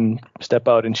Short can step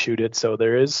out and shoot it, so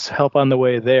there is help on the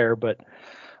way there. But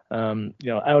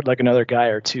I would like another guy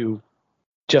or 2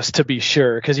 just to be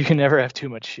sure, because you can never have too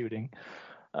much shooting.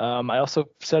 I also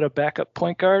set a backup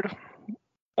point guard.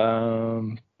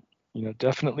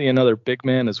 Definitely another big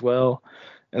man as well.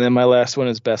 And then my last one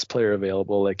is best player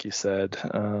available, like you said.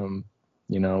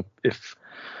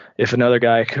 If another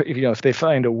guy, if they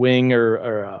find a wing or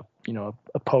a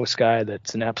post guy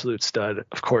that's an absolute stud,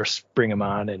 of course, bring him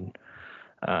on, and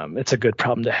it's a good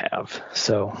problem to have.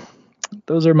 So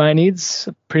those are my needs,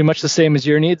 pretty much the same as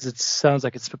your needs. It sounds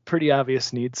like it's a pretty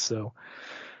obvious needs. So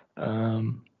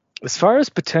As far as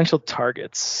potential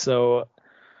targets, so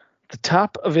the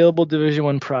top available Division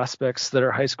I prospects that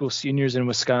are high school seniors in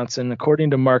Wisconsin,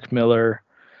 according to Mark Miller,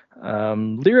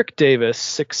 Lyric Davis,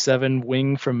 6'7",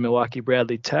 wing from Milwaukee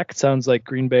Bradley Tech. Sounds like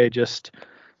Green Bay just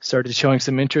started showing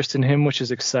some interest in him, which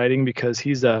is exciting because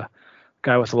he's a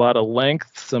guy with a lot of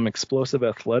length, some explosive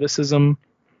athleticism.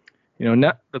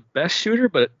 Not the best shooter,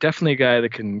 but definitely a guy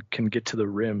that can get to the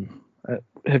rim.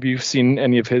 Have you seen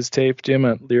any of his tape, Jim,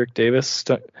 on Lyric Davis?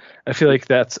 I feel like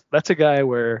that's a guy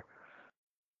where,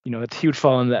 he would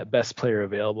fall in that best player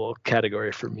available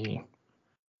category for me.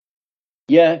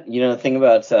 Yeah, the thing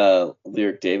about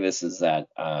Lyric Davis is that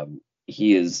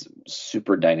he is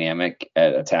super dynamic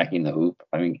at attacking the hoop.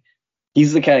 I mean,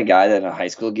 he's the kind of guy that in a high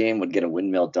school game would get a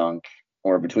windmill dunk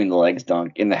or between the legs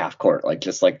dunk in the half court, like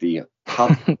just like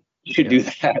how you should do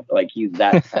that. Like he's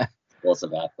that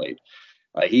explosive athlete.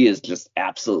 He is just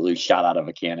absolutely shot out of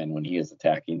a cannon when he is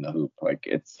attacking the hoop. Like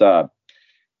it's, I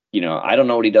don't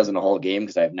know what he does in a whole game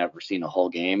because I've never seen a whole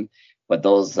game. But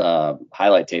those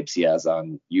highlight tapes he has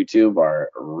on YouTube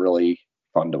are really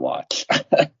fun to watch.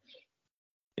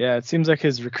 Yeah, it seems like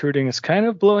his recruiting is kind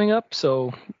of blowing up.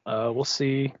 So we'll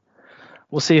see.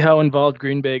 We'll see how involved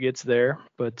Green Bay gets there.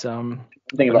 But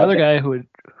another guy who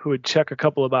would check a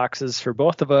couple of boxes for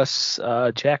both of us,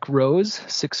 Jack Rose,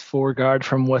 6'4" guard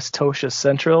from West Tosha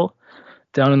Central,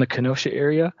 down in the Kenosha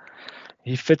area.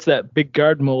 He fits that big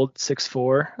guard mold,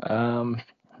 6'4".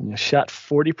 Shot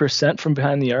 40% from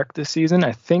behind the arc this season.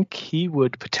 I think he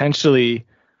would potentially,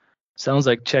 sounds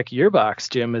like check your box,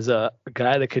 Jim, as a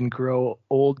guy that can grow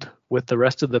old with the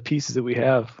rest of the pieces that we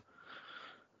have.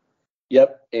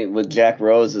 Yep. With Jack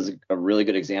Rose is a really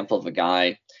good example of a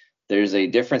guy. There's a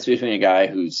difference between a guy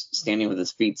who's standing with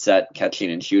his feet set,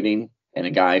 catching and shooting, and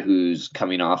a guy who's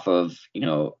coming off of,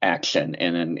 action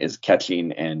and then is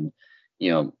catching and,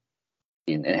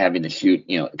 and having to shoot,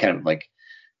 kind of like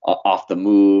off the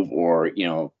move or,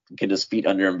 get his feet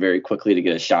under him very quickly to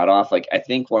get a shot off. Like I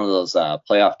think one of those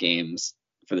playoff games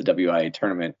for the WIA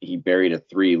tournament, he buried a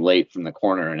three late from the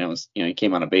corner and it was, he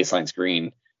came on a baseline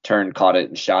screen, turned, caught it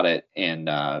and shot it. And,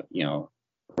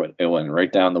 it went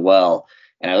right down the well.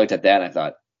 And I looked at that and I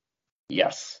thought,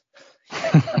 yes,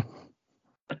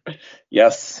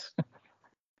 yes.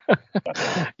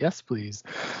 Yes, please.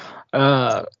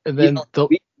 And then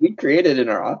we created in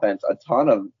our offense a ton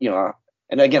of,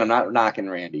 and again, I'm not knocking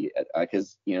Randy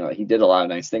because, he did a lot of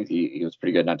nice things. He was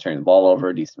pretty good not turning the ball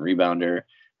over, decent rebounder.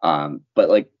 But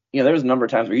like, there was a number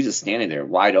of times where he's just standing there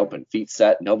wide open, feet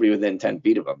set, nobody within 10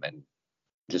 feet of him and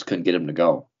just couldn't get him to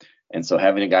go. And so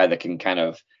having a guy that can kind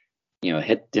of,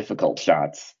 hit difficult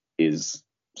shots is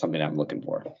something I'm looking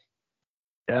for.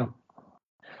 Yeah.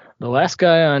 The last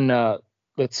guy on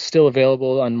that's still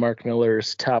available on Mark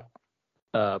Miller's top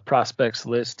prospects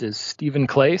list is Stephen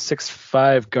Clay,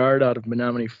 6'5" guard out of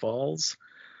Menominee Falls.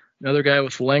 Another guy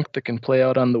with length that can play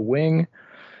out on the wing.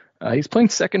 He's playing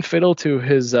second fiddle to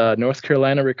his North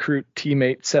Carolina recruit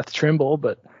teammate Seth Trimble,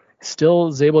 but still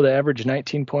is able to average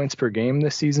 19 points per game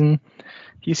this season.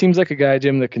 He seems like a guy,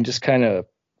 Jim, that can just kind of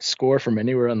score from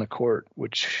anywhere on the court,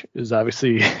 which is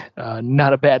obviously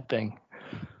not a bad thing.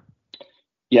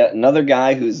 Yeah, another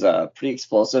guy who's pretty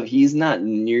explosive. He's not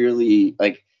nearly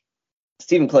like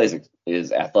Stephen Clay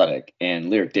is athletic, and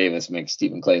Lyric Davis makes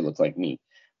Stephen Clay look like me,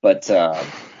 but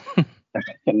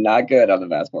not good on the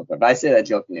basketball court. I say that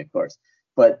jokingly, of course.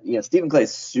 But Stephen Clay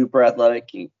is super athletic.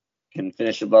 He can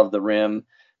finish above the rim.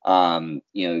 Can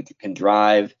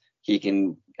drive. He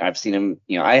can. I've seen him.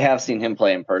 I have seen him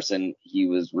play in person. He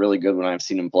was really good when I've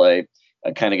seen him play.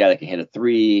 A kind of guy that can hit a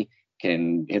three,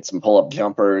 can hit some pull-up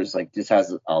jumpers. Like just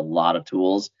has a lot of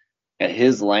tools at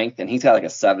his length, and he's got like a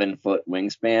 7-foot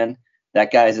wingspan.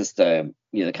 That guy's just the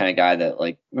kind of guy that,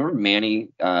 like, remember Manny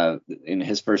in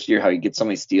his first year, how he gets so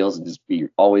many steals and just be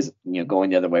always going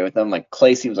the other way with them. Like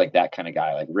Clay seems like that kind of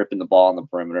guy, like ripping the ball on the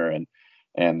perimeter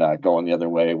and going the other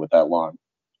way with that long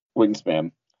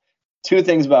wingspan. Two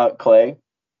things about Clay.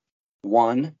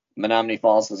 One, Menominee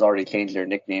Falls has already changed their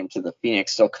nickname to the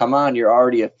Phoenix. So come on, you're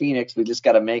already a Phoenix. We just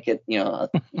got to make it, make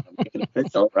it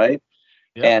official, right?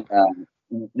 Yep.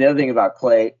 And the other thing about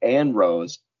Clay and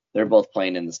Rose, they're both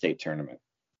playing in the state tournament.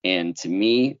 And to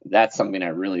me, that's something I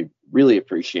really, really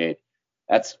appreciate.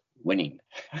 That's winning.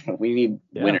 We need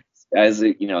winners. Guys,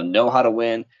 know how to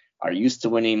win, are used to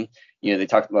winning. They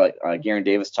talked about, Garen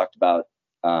Davis talked about,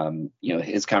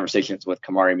 his conversations with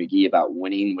Kamari McGee about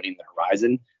winning the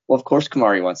horizon. Well, of course,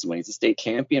 Kamari wants to win. He's a state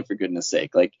champion, for goodness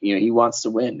sake. Like, he wants to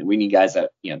win. We need guys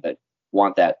that, that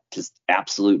want that just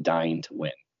absolute dying to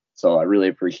win. So I really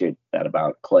appreciate that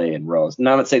about Clay and Rose. And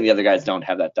I'm not saying the other guys don't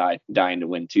have that dying to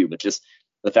win too, but just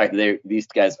the fact that these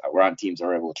guys were on teams that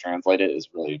were able to translate it is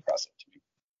really impressive to me.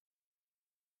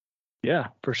 Yeah,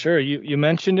 for sure. You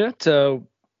mentioned it.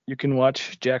 You can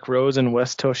watch Jack Rose and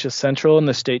West Tosha Central in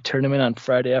the state tournament on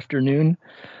Friday afternoon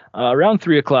around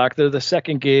 3 o'clock. They're the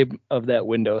second game of that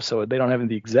window, so they don't have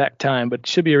the exact time, but it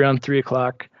should be around 3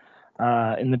 o'clock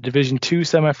in the Division II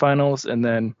semifinals. And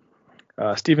then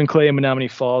Stephen Clay and Menominee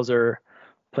Falls are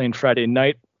playing Friday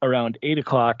night around 8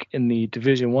 o'clock in the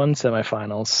Division I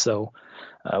semifinals. So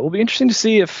it will be interesting to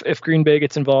see if Green Bay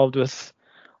gets involved with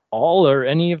all or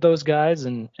any of those guys,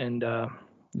 and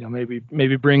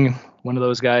maybe bring one of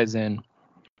those guys in.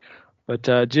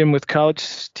 But Jim, with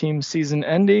college team season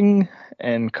ending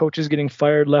and coaches getting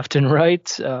fired left and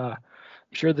right, I'm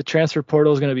sure the transfer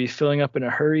portal is going to be filling up in a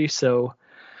hurry. So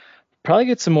probably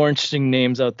get some more interesting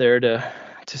names out there to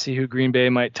see who Green Bay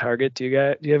might target. Do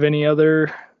you have any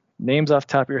other names off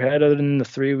the top of your head other than the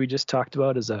three we just talked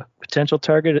about as a potential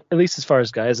target, at least as far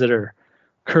as guys that are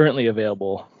currently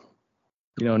available?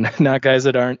 Not guys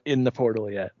that aren't in the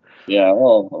portal yet. Yeah,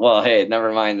 well, hey,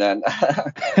 never mind then.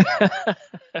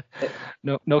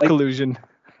 No collusion.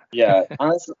 Yeah,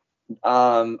 honestly,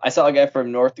 I saw a guy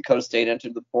from North Dakota State enter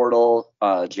the portal,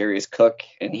 Jarius Cook,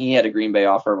 and he had a Green Bay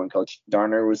offer when Coach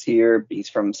Darner was here. He's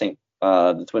from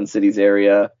the Twin Cities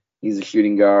area. He's a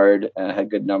shooting guard, had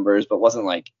good numbers, but wasn't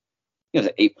like he was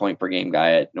an 8-point per game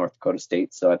guy at North Dakota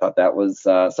State. So I thought that was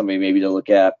somebody maybe to look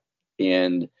at.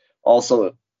 And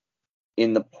also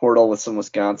in the portal with some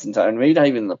Wisconsin time, maybe not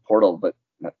even in the portal, but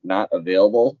not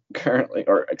available currently,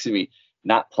 or excuse me,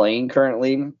 not playing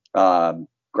currently.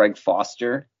 Greg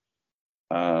Foster.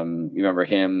 You remember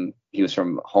him? He was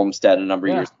from Homestead a number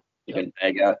of years, even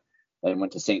Mega, and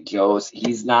went to St. Joe's.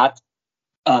 He's not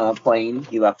playing.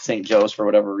 He left St. Joe's for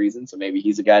whatever reason, so maybe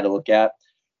he's a guy to look at.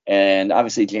 And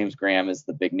obviously James Graham is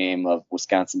the big name of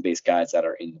Wisconsin-based guys that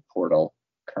are in the portal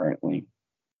currently.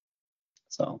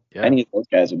 So any of those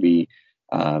guys would be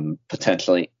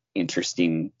potentially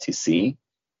interesting to see.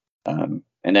 And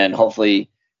then hopefully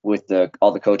with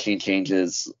all the coaching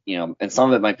changes, and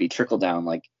some of it might be trickle down,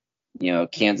 like,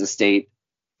 Kansas State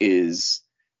is,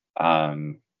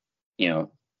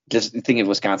 just think of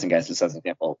Wisconsin guys just as an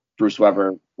example. Bruce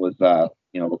Weber was,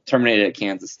 terminated at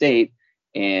Kansas State,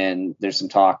 and there's some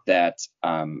talk that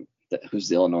who's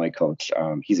the Illinois coach?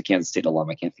 He's a Kansas State alum.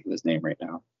 I can't think of his name right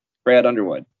now. Brad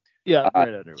Underwood. Yeah, Brad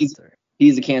Underwood.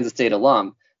 He's a Kansas State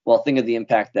alum. Well, think of the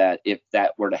impact that if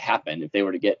that were to happen, if they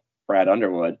were to get Brad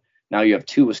Underwood, now you have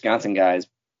two Wisconsin guys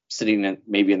sitting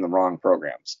maybe in the wrong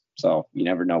programs. So you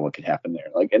never know what could happen there.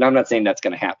 And I'm not saying that's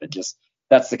going to happen. Just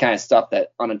that's the kind of stuff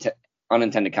that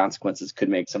unintended consequences could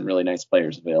make some really nice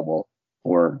players available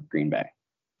for Green Bay.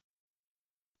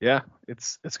 Yeah,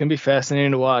 it's going to be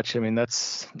fascinating to watch. I mean,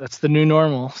 that's the new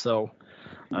normal. So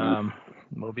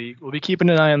we'll be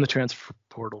keeping an eye on the transfer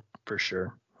portal for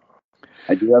sure.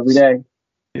 I do every day.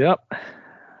 Yep.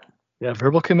 Yeah,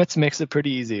 verbal commits makes it pretty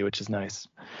easy, which is nice.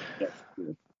 Yeah.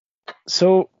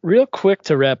 So real quick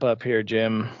to wrap up here,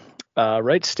 Jim.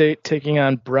 Wright State taking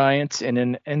on Bryant in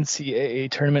an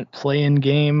NCAA tournament play-in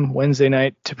game Wednesday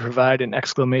night to provide an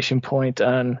exclamation point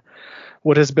on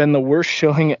what has been the worst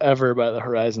showing ever by the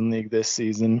Horizon League this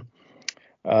season.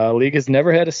 League has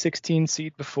never had a 16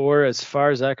 seed before, as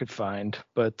far as I could find,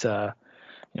 but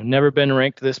never been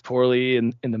ranked this poorly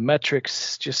in the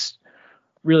metrics. Just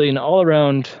really an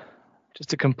all-around,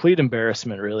 just a complete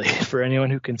embarrassment, really, for anyone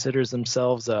who considers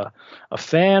themselves a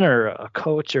fan or a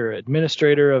coach or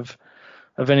administrator of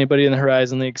anybody in the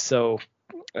Horizon League. So,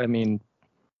 I mean,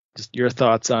 just your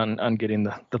thoughts on getting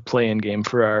the play-in game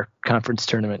for our conference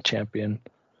tournament champion.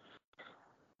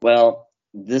 Well,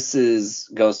 this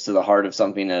goes to the heart of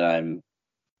something that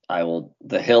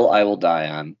the hill I will die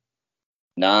on.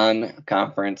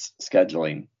 Non-conference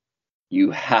scheduling.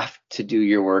 You have to do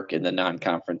your work in the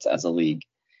non-conference as a league.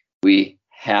 We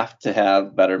have to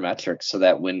have better metrics so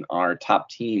that when our top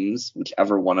teams,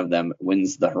 whichever one of them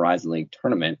wins the Horizon League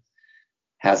tournament,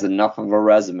 has enough of a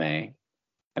resume.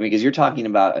 I mean, because you're talking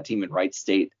about a team in Wright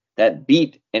State that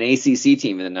beat an ACC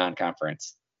team in the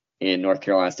non-conference in North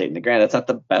Carolina State. And granted, that's not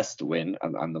the best win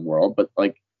on the world, but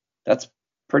that's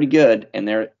pretty good. And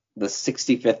they're the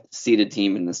 65th seeded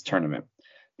team in this tournament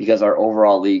because our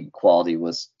overall league quality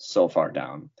was so far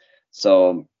down.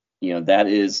 So, that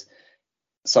is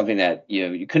something that,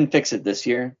 you couldn't fix it this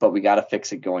year, but we got to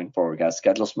fix it going forward. We got to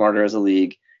schedule smarter as a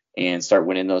league and start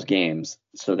winning those games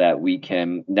so that we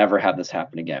can never have this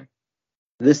happen again.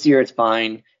 This year, it's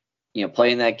fine,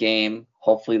 playing that game.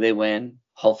 Hopefully they win.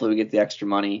 Hopefully we get the extra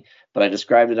money. But I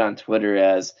described it on Twitter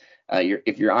as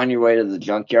if you're on your way to the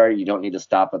junkyard, you don't need to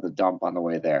stop at the dump on the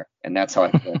way there. And that's how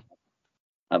I feel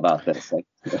about this.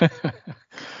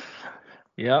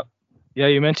 Yep. Yeah,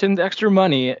 you mentioned extra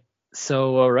money.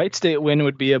 So a Wright State win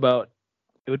would be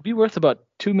worth about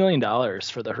 $2 million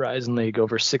for the Horizon League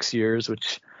over 6 years,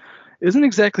 which isn't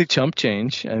exactly chump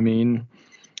change. I mean,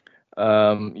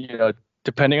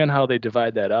 depending on how they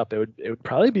divide that up, it would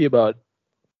probably be about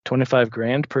 25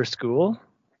 grand per school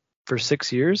for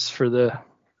 6 years for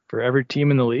every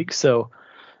team in the league. So,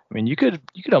 I mean, you could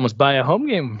almost buy a home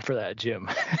game for that, Jim.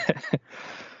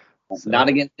 So. Not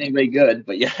against anybody good,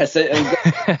 but yes, it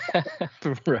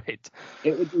would right.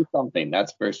 It would do something,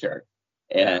 that's for sure.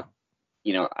 And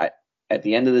at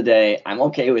the end of the day, I'm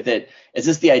okay with it. It's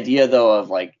just the idea, though, of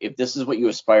like, if this is what you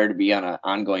aspire to be on an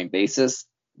ongoing basis,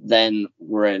 then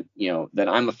then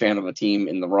I'm a fan of a team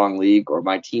in the wrong league, or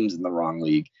my team's in the wrong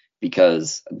league,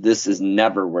 because this is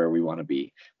never where we want to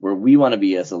be. Where we want to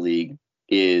be as a league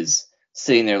is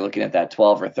sitting there looking at that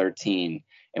 12 or 13,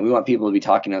 and we want people to be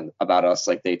talking about us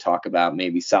like they talk about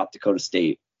maybe South Dakota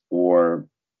State or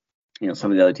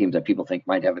some of the other teams that people think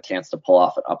might have a chance to pull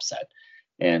off an upset.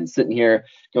 And sitting here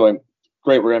going,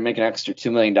 great, we're going to make an extra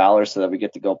 $2 million so that we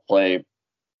get to go play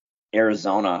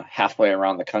Arizona halfway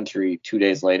around the country 2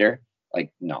 days later.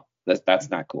 Like, no, that's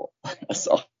not cool.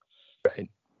 So,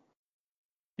 right.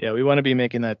 Yeah, we want to be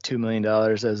making that $2 million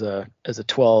as a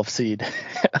 12 seed,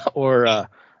 or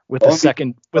with a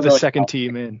second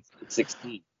team in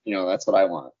 16. That's what I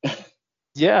want.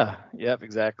 Yeah. Yep.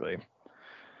 Exactly.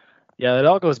 Yeah, it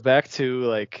all goes back to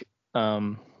like,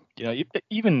 it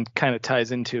even kind of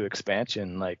ties into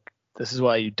expansion. Like, this is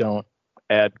why you don't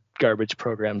add garbage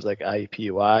programs like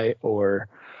IUPUI, or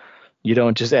you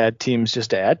don't just add teams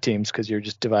just to add teams, because you're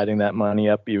just dividing that money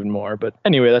up even more. But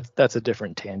anyway, that's a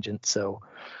different tangent. So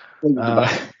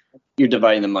you're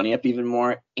dividing the money up even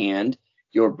more, and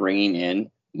you're bringing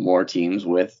in more teams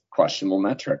with questionable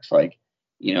metrics. Like,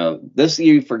 this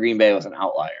year for Green Bay was an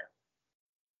outlier.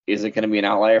 Is it going to be an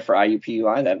outlier for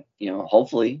IUPUI? That,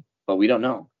 hopefully, but we don't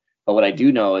know. But what I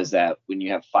do know is that when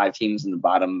you have 5 teams in the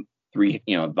bottom 3,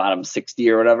 bottom 60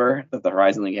 or whatever that the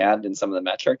Horizon League had in some of the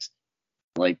metrics,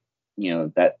 like,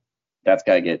 that's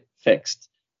got to get fixed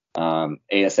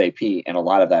ASAP. And a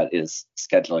lot of that is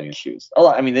scheduling issues.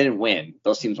 They didn't win.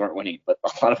 Those teams weren't winning, but a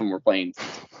lot of them were playing.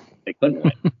 They couldn't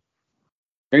win.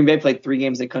 Green Bay played 3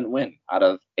 games they couldn't win out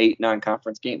of 8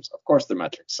 non-conference games. Of course, their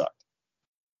metrics sucked.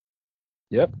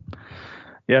 Yep.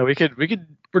 Yeah,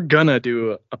 we're gonna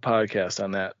do a podcast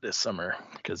on that this summer,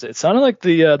 because it sounded like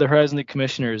the Horizon League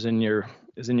commissioner is in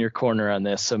your corner on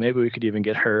this. So maybe we could even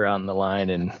get her on the line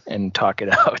and talk it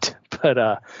out.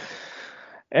 But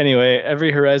anyway,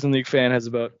 every Horizon League fan has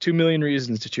about 2 million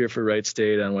reasons to cheer for Wright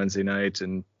State on Wednesday night,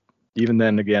 and even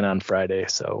then again on Friday.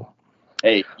 So,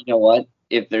 hey, you know what?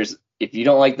 If you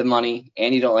don't like the money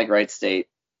and you don't like Wright State,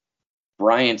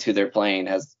 Bryant, who they're playing,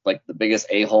 has like the biggest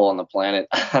a-hole on the planet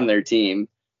on their team.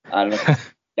 I don't know,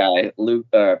 guy Luke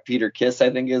Peter Kiss,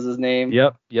 I think is his name.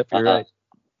 Yep, you're right.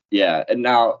 Yeah, and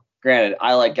now, granted,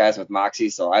 I like guys with moxie,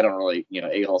 so I don't really,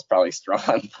 a-hole's probably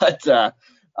strong, but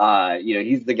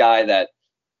he's the guy that,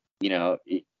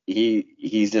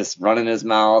 he's just running his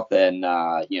mouth and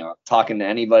talking to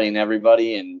anybody and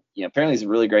everybody, and apparently he's a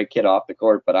really great kid off the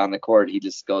court, but on the court he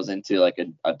just goes into like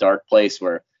a dark place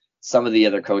where some of the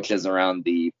other coaches around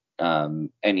the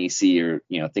NEC or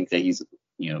think that he's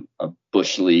a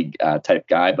Bush League type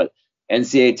guy. But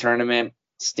NCAA tournament,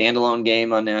 standalone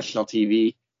game on national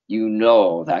TV,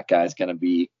 that guy's going to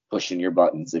be pushing your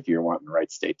buttons if you're wanting the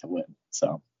Wright State to win.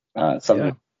 So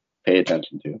something to pay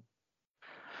attention to.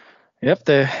 Yep,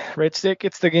 the Wright State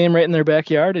gets the game right in their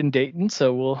backyard in Dayton,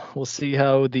 so we'll see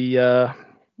how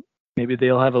maybe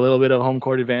they'll have a little bit of home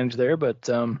court advantage there, but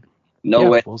no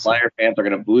way Flyer fans are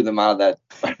going to boo them out of that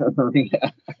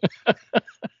arena.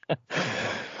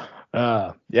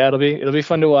 It'll be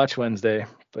fun to watch Wednesday.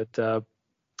 But that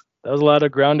was a lot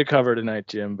of ground to cover tonight,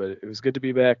 Jim. But it was good to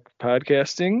be back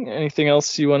podcasting. Anything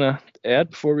else you want to add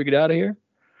before we get out of here?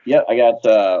 Yeah, I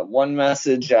got one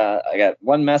message. I got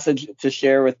one message to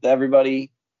share with everybody,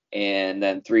 and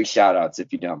then 3 shout outs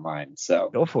if you don't mind. So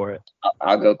go for it.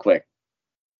 I'll go quick.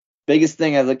 Biggest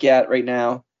thing I look at right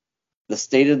now, the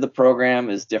state of the program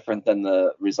is different than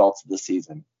the results of the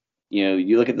season.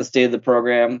 You look at the state of the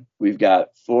program, we've got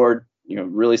 4,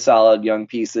 really solid young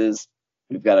pieces.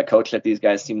 We've got a coach that these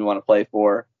guys seem to want to play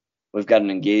for. We've got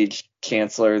an engaged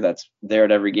chancellor that's there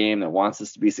at every game that wants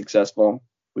us to be successful.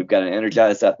 We've got an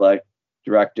energized athletic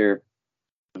director.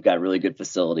 We've got really good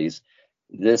facilities.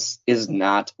 This is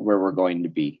not where we're going to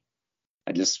be.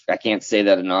 I can't say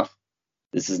that enough.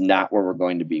 This is not where we're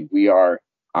going to be. We are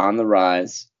on the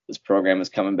rise. This program is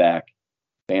coming back.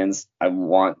 Fans, I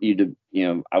want you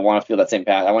to, I want to feel that same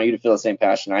passion. I want you to feel the same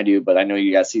passion I do, but I know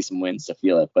you guys see some wins to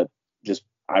feel it. But just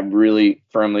I really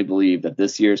firmly believe that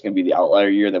this year is going to be the outlier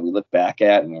year that we look back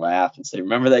at and laugh and say,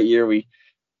 remember that year we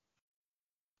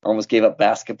almost gave up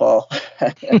basketball?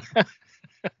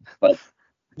 But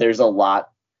there's a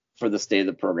lot for the state of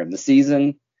the program. The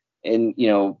season and,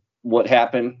 what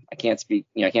happened, I can't speak,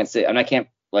 I can't say, and I can't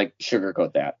like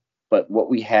sugarcoat that. But what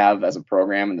we have as a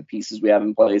program and the pieces we have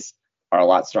in place are a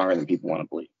lot stronger than people want to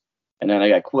believe. And then I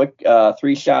got quick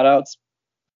 3 shout outs.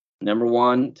 Number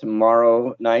 1,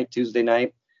 tomorrow night, Tuesday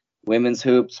night, women's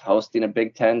hoops hosting a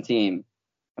Big Ten team.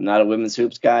 I'm not a women's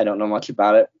hoops guy. I don't know much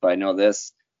about it, but I know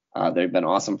this. They've been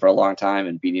awesome for a long time,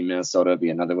 and beating Minnesota would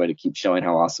be another way to keep showing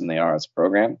how awesome they are as a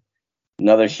program.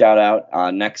 Another shout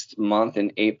out, next month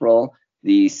in April,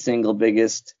 the single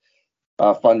biggest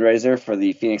fundraiser for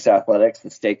the Phoenix Athletics,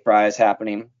 the steak fry is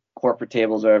happening. Corporate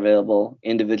tables are available.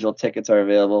 Individual tickets are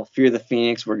available. Fear the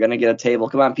Phoenix. We're going to get a table.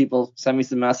 Come on, people. Send me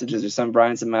some messages or send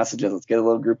Brian some messages. Let's get a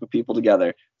little group of people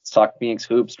together. Let's talk Phoenix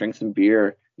hoops, drink some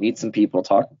beer, meet some people,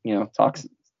 talk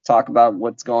about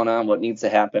what's going on, what needs to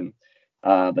happen.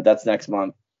 But that's next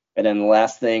month. And then the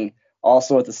last thing,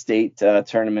 also at the state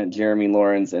tournament, Jeremy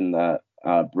Lawrence and the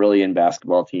Brilliant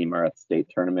basketball team are at the state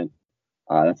tournament.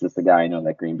 That's just the guy I know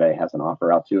that Green Bay has an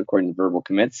offer out to according to verbal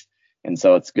commits. And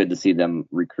so it's good to see them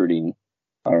recruiting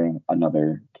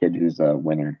another kid who's a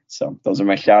winner. So those are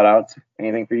my shout outs.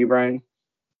 Anything for you, Brian?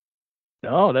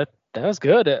 No, that was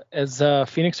good. As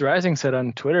Phoenix Rising said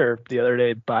on Twitter the other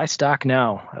day, buy stock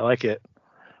now. I like it.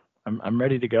 I'm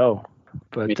ready to go.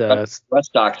 But less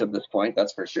stocks at this point,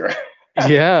 that's for sure.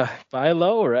 Yeah, buy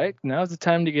low, right? Now's the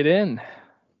time to get in.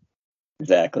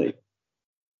 Exactly.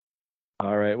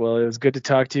 All right. Well, it was good to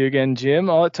talk to you again, Jim.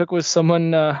 All it took was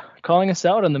someone calling us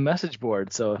out on the message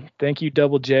board. So thank you,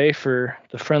 Double J, for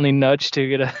the friendly nudge to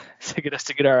get us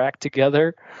to get our act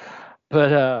together.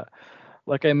 But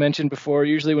like I mentioned before,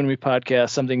 usually when we podcast,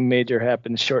 something major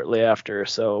happens shortly after.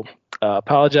 So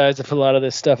apologize if a lot of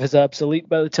this stuff is obsolete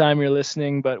by the time you're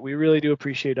listening, but we really do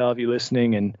appreciate all of you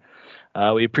listening, and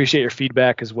we appreciate your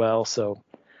feedback as well. So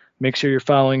make sure you're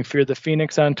following Fear the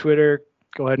Phoenix on Twitter.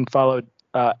 Go ahead and follow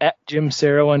at Jim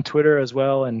Saro on Twitter as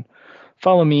well, and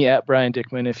follow me at Brian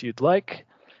Dickman if you'd like.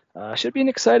 Should be an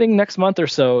exciting next month or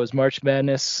so as March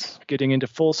Madness getting into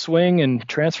full swing and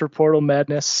transfer portal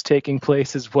madness taking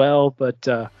place as well. But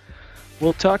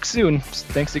we'll talk soon.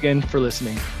 Thanks again for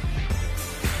listening.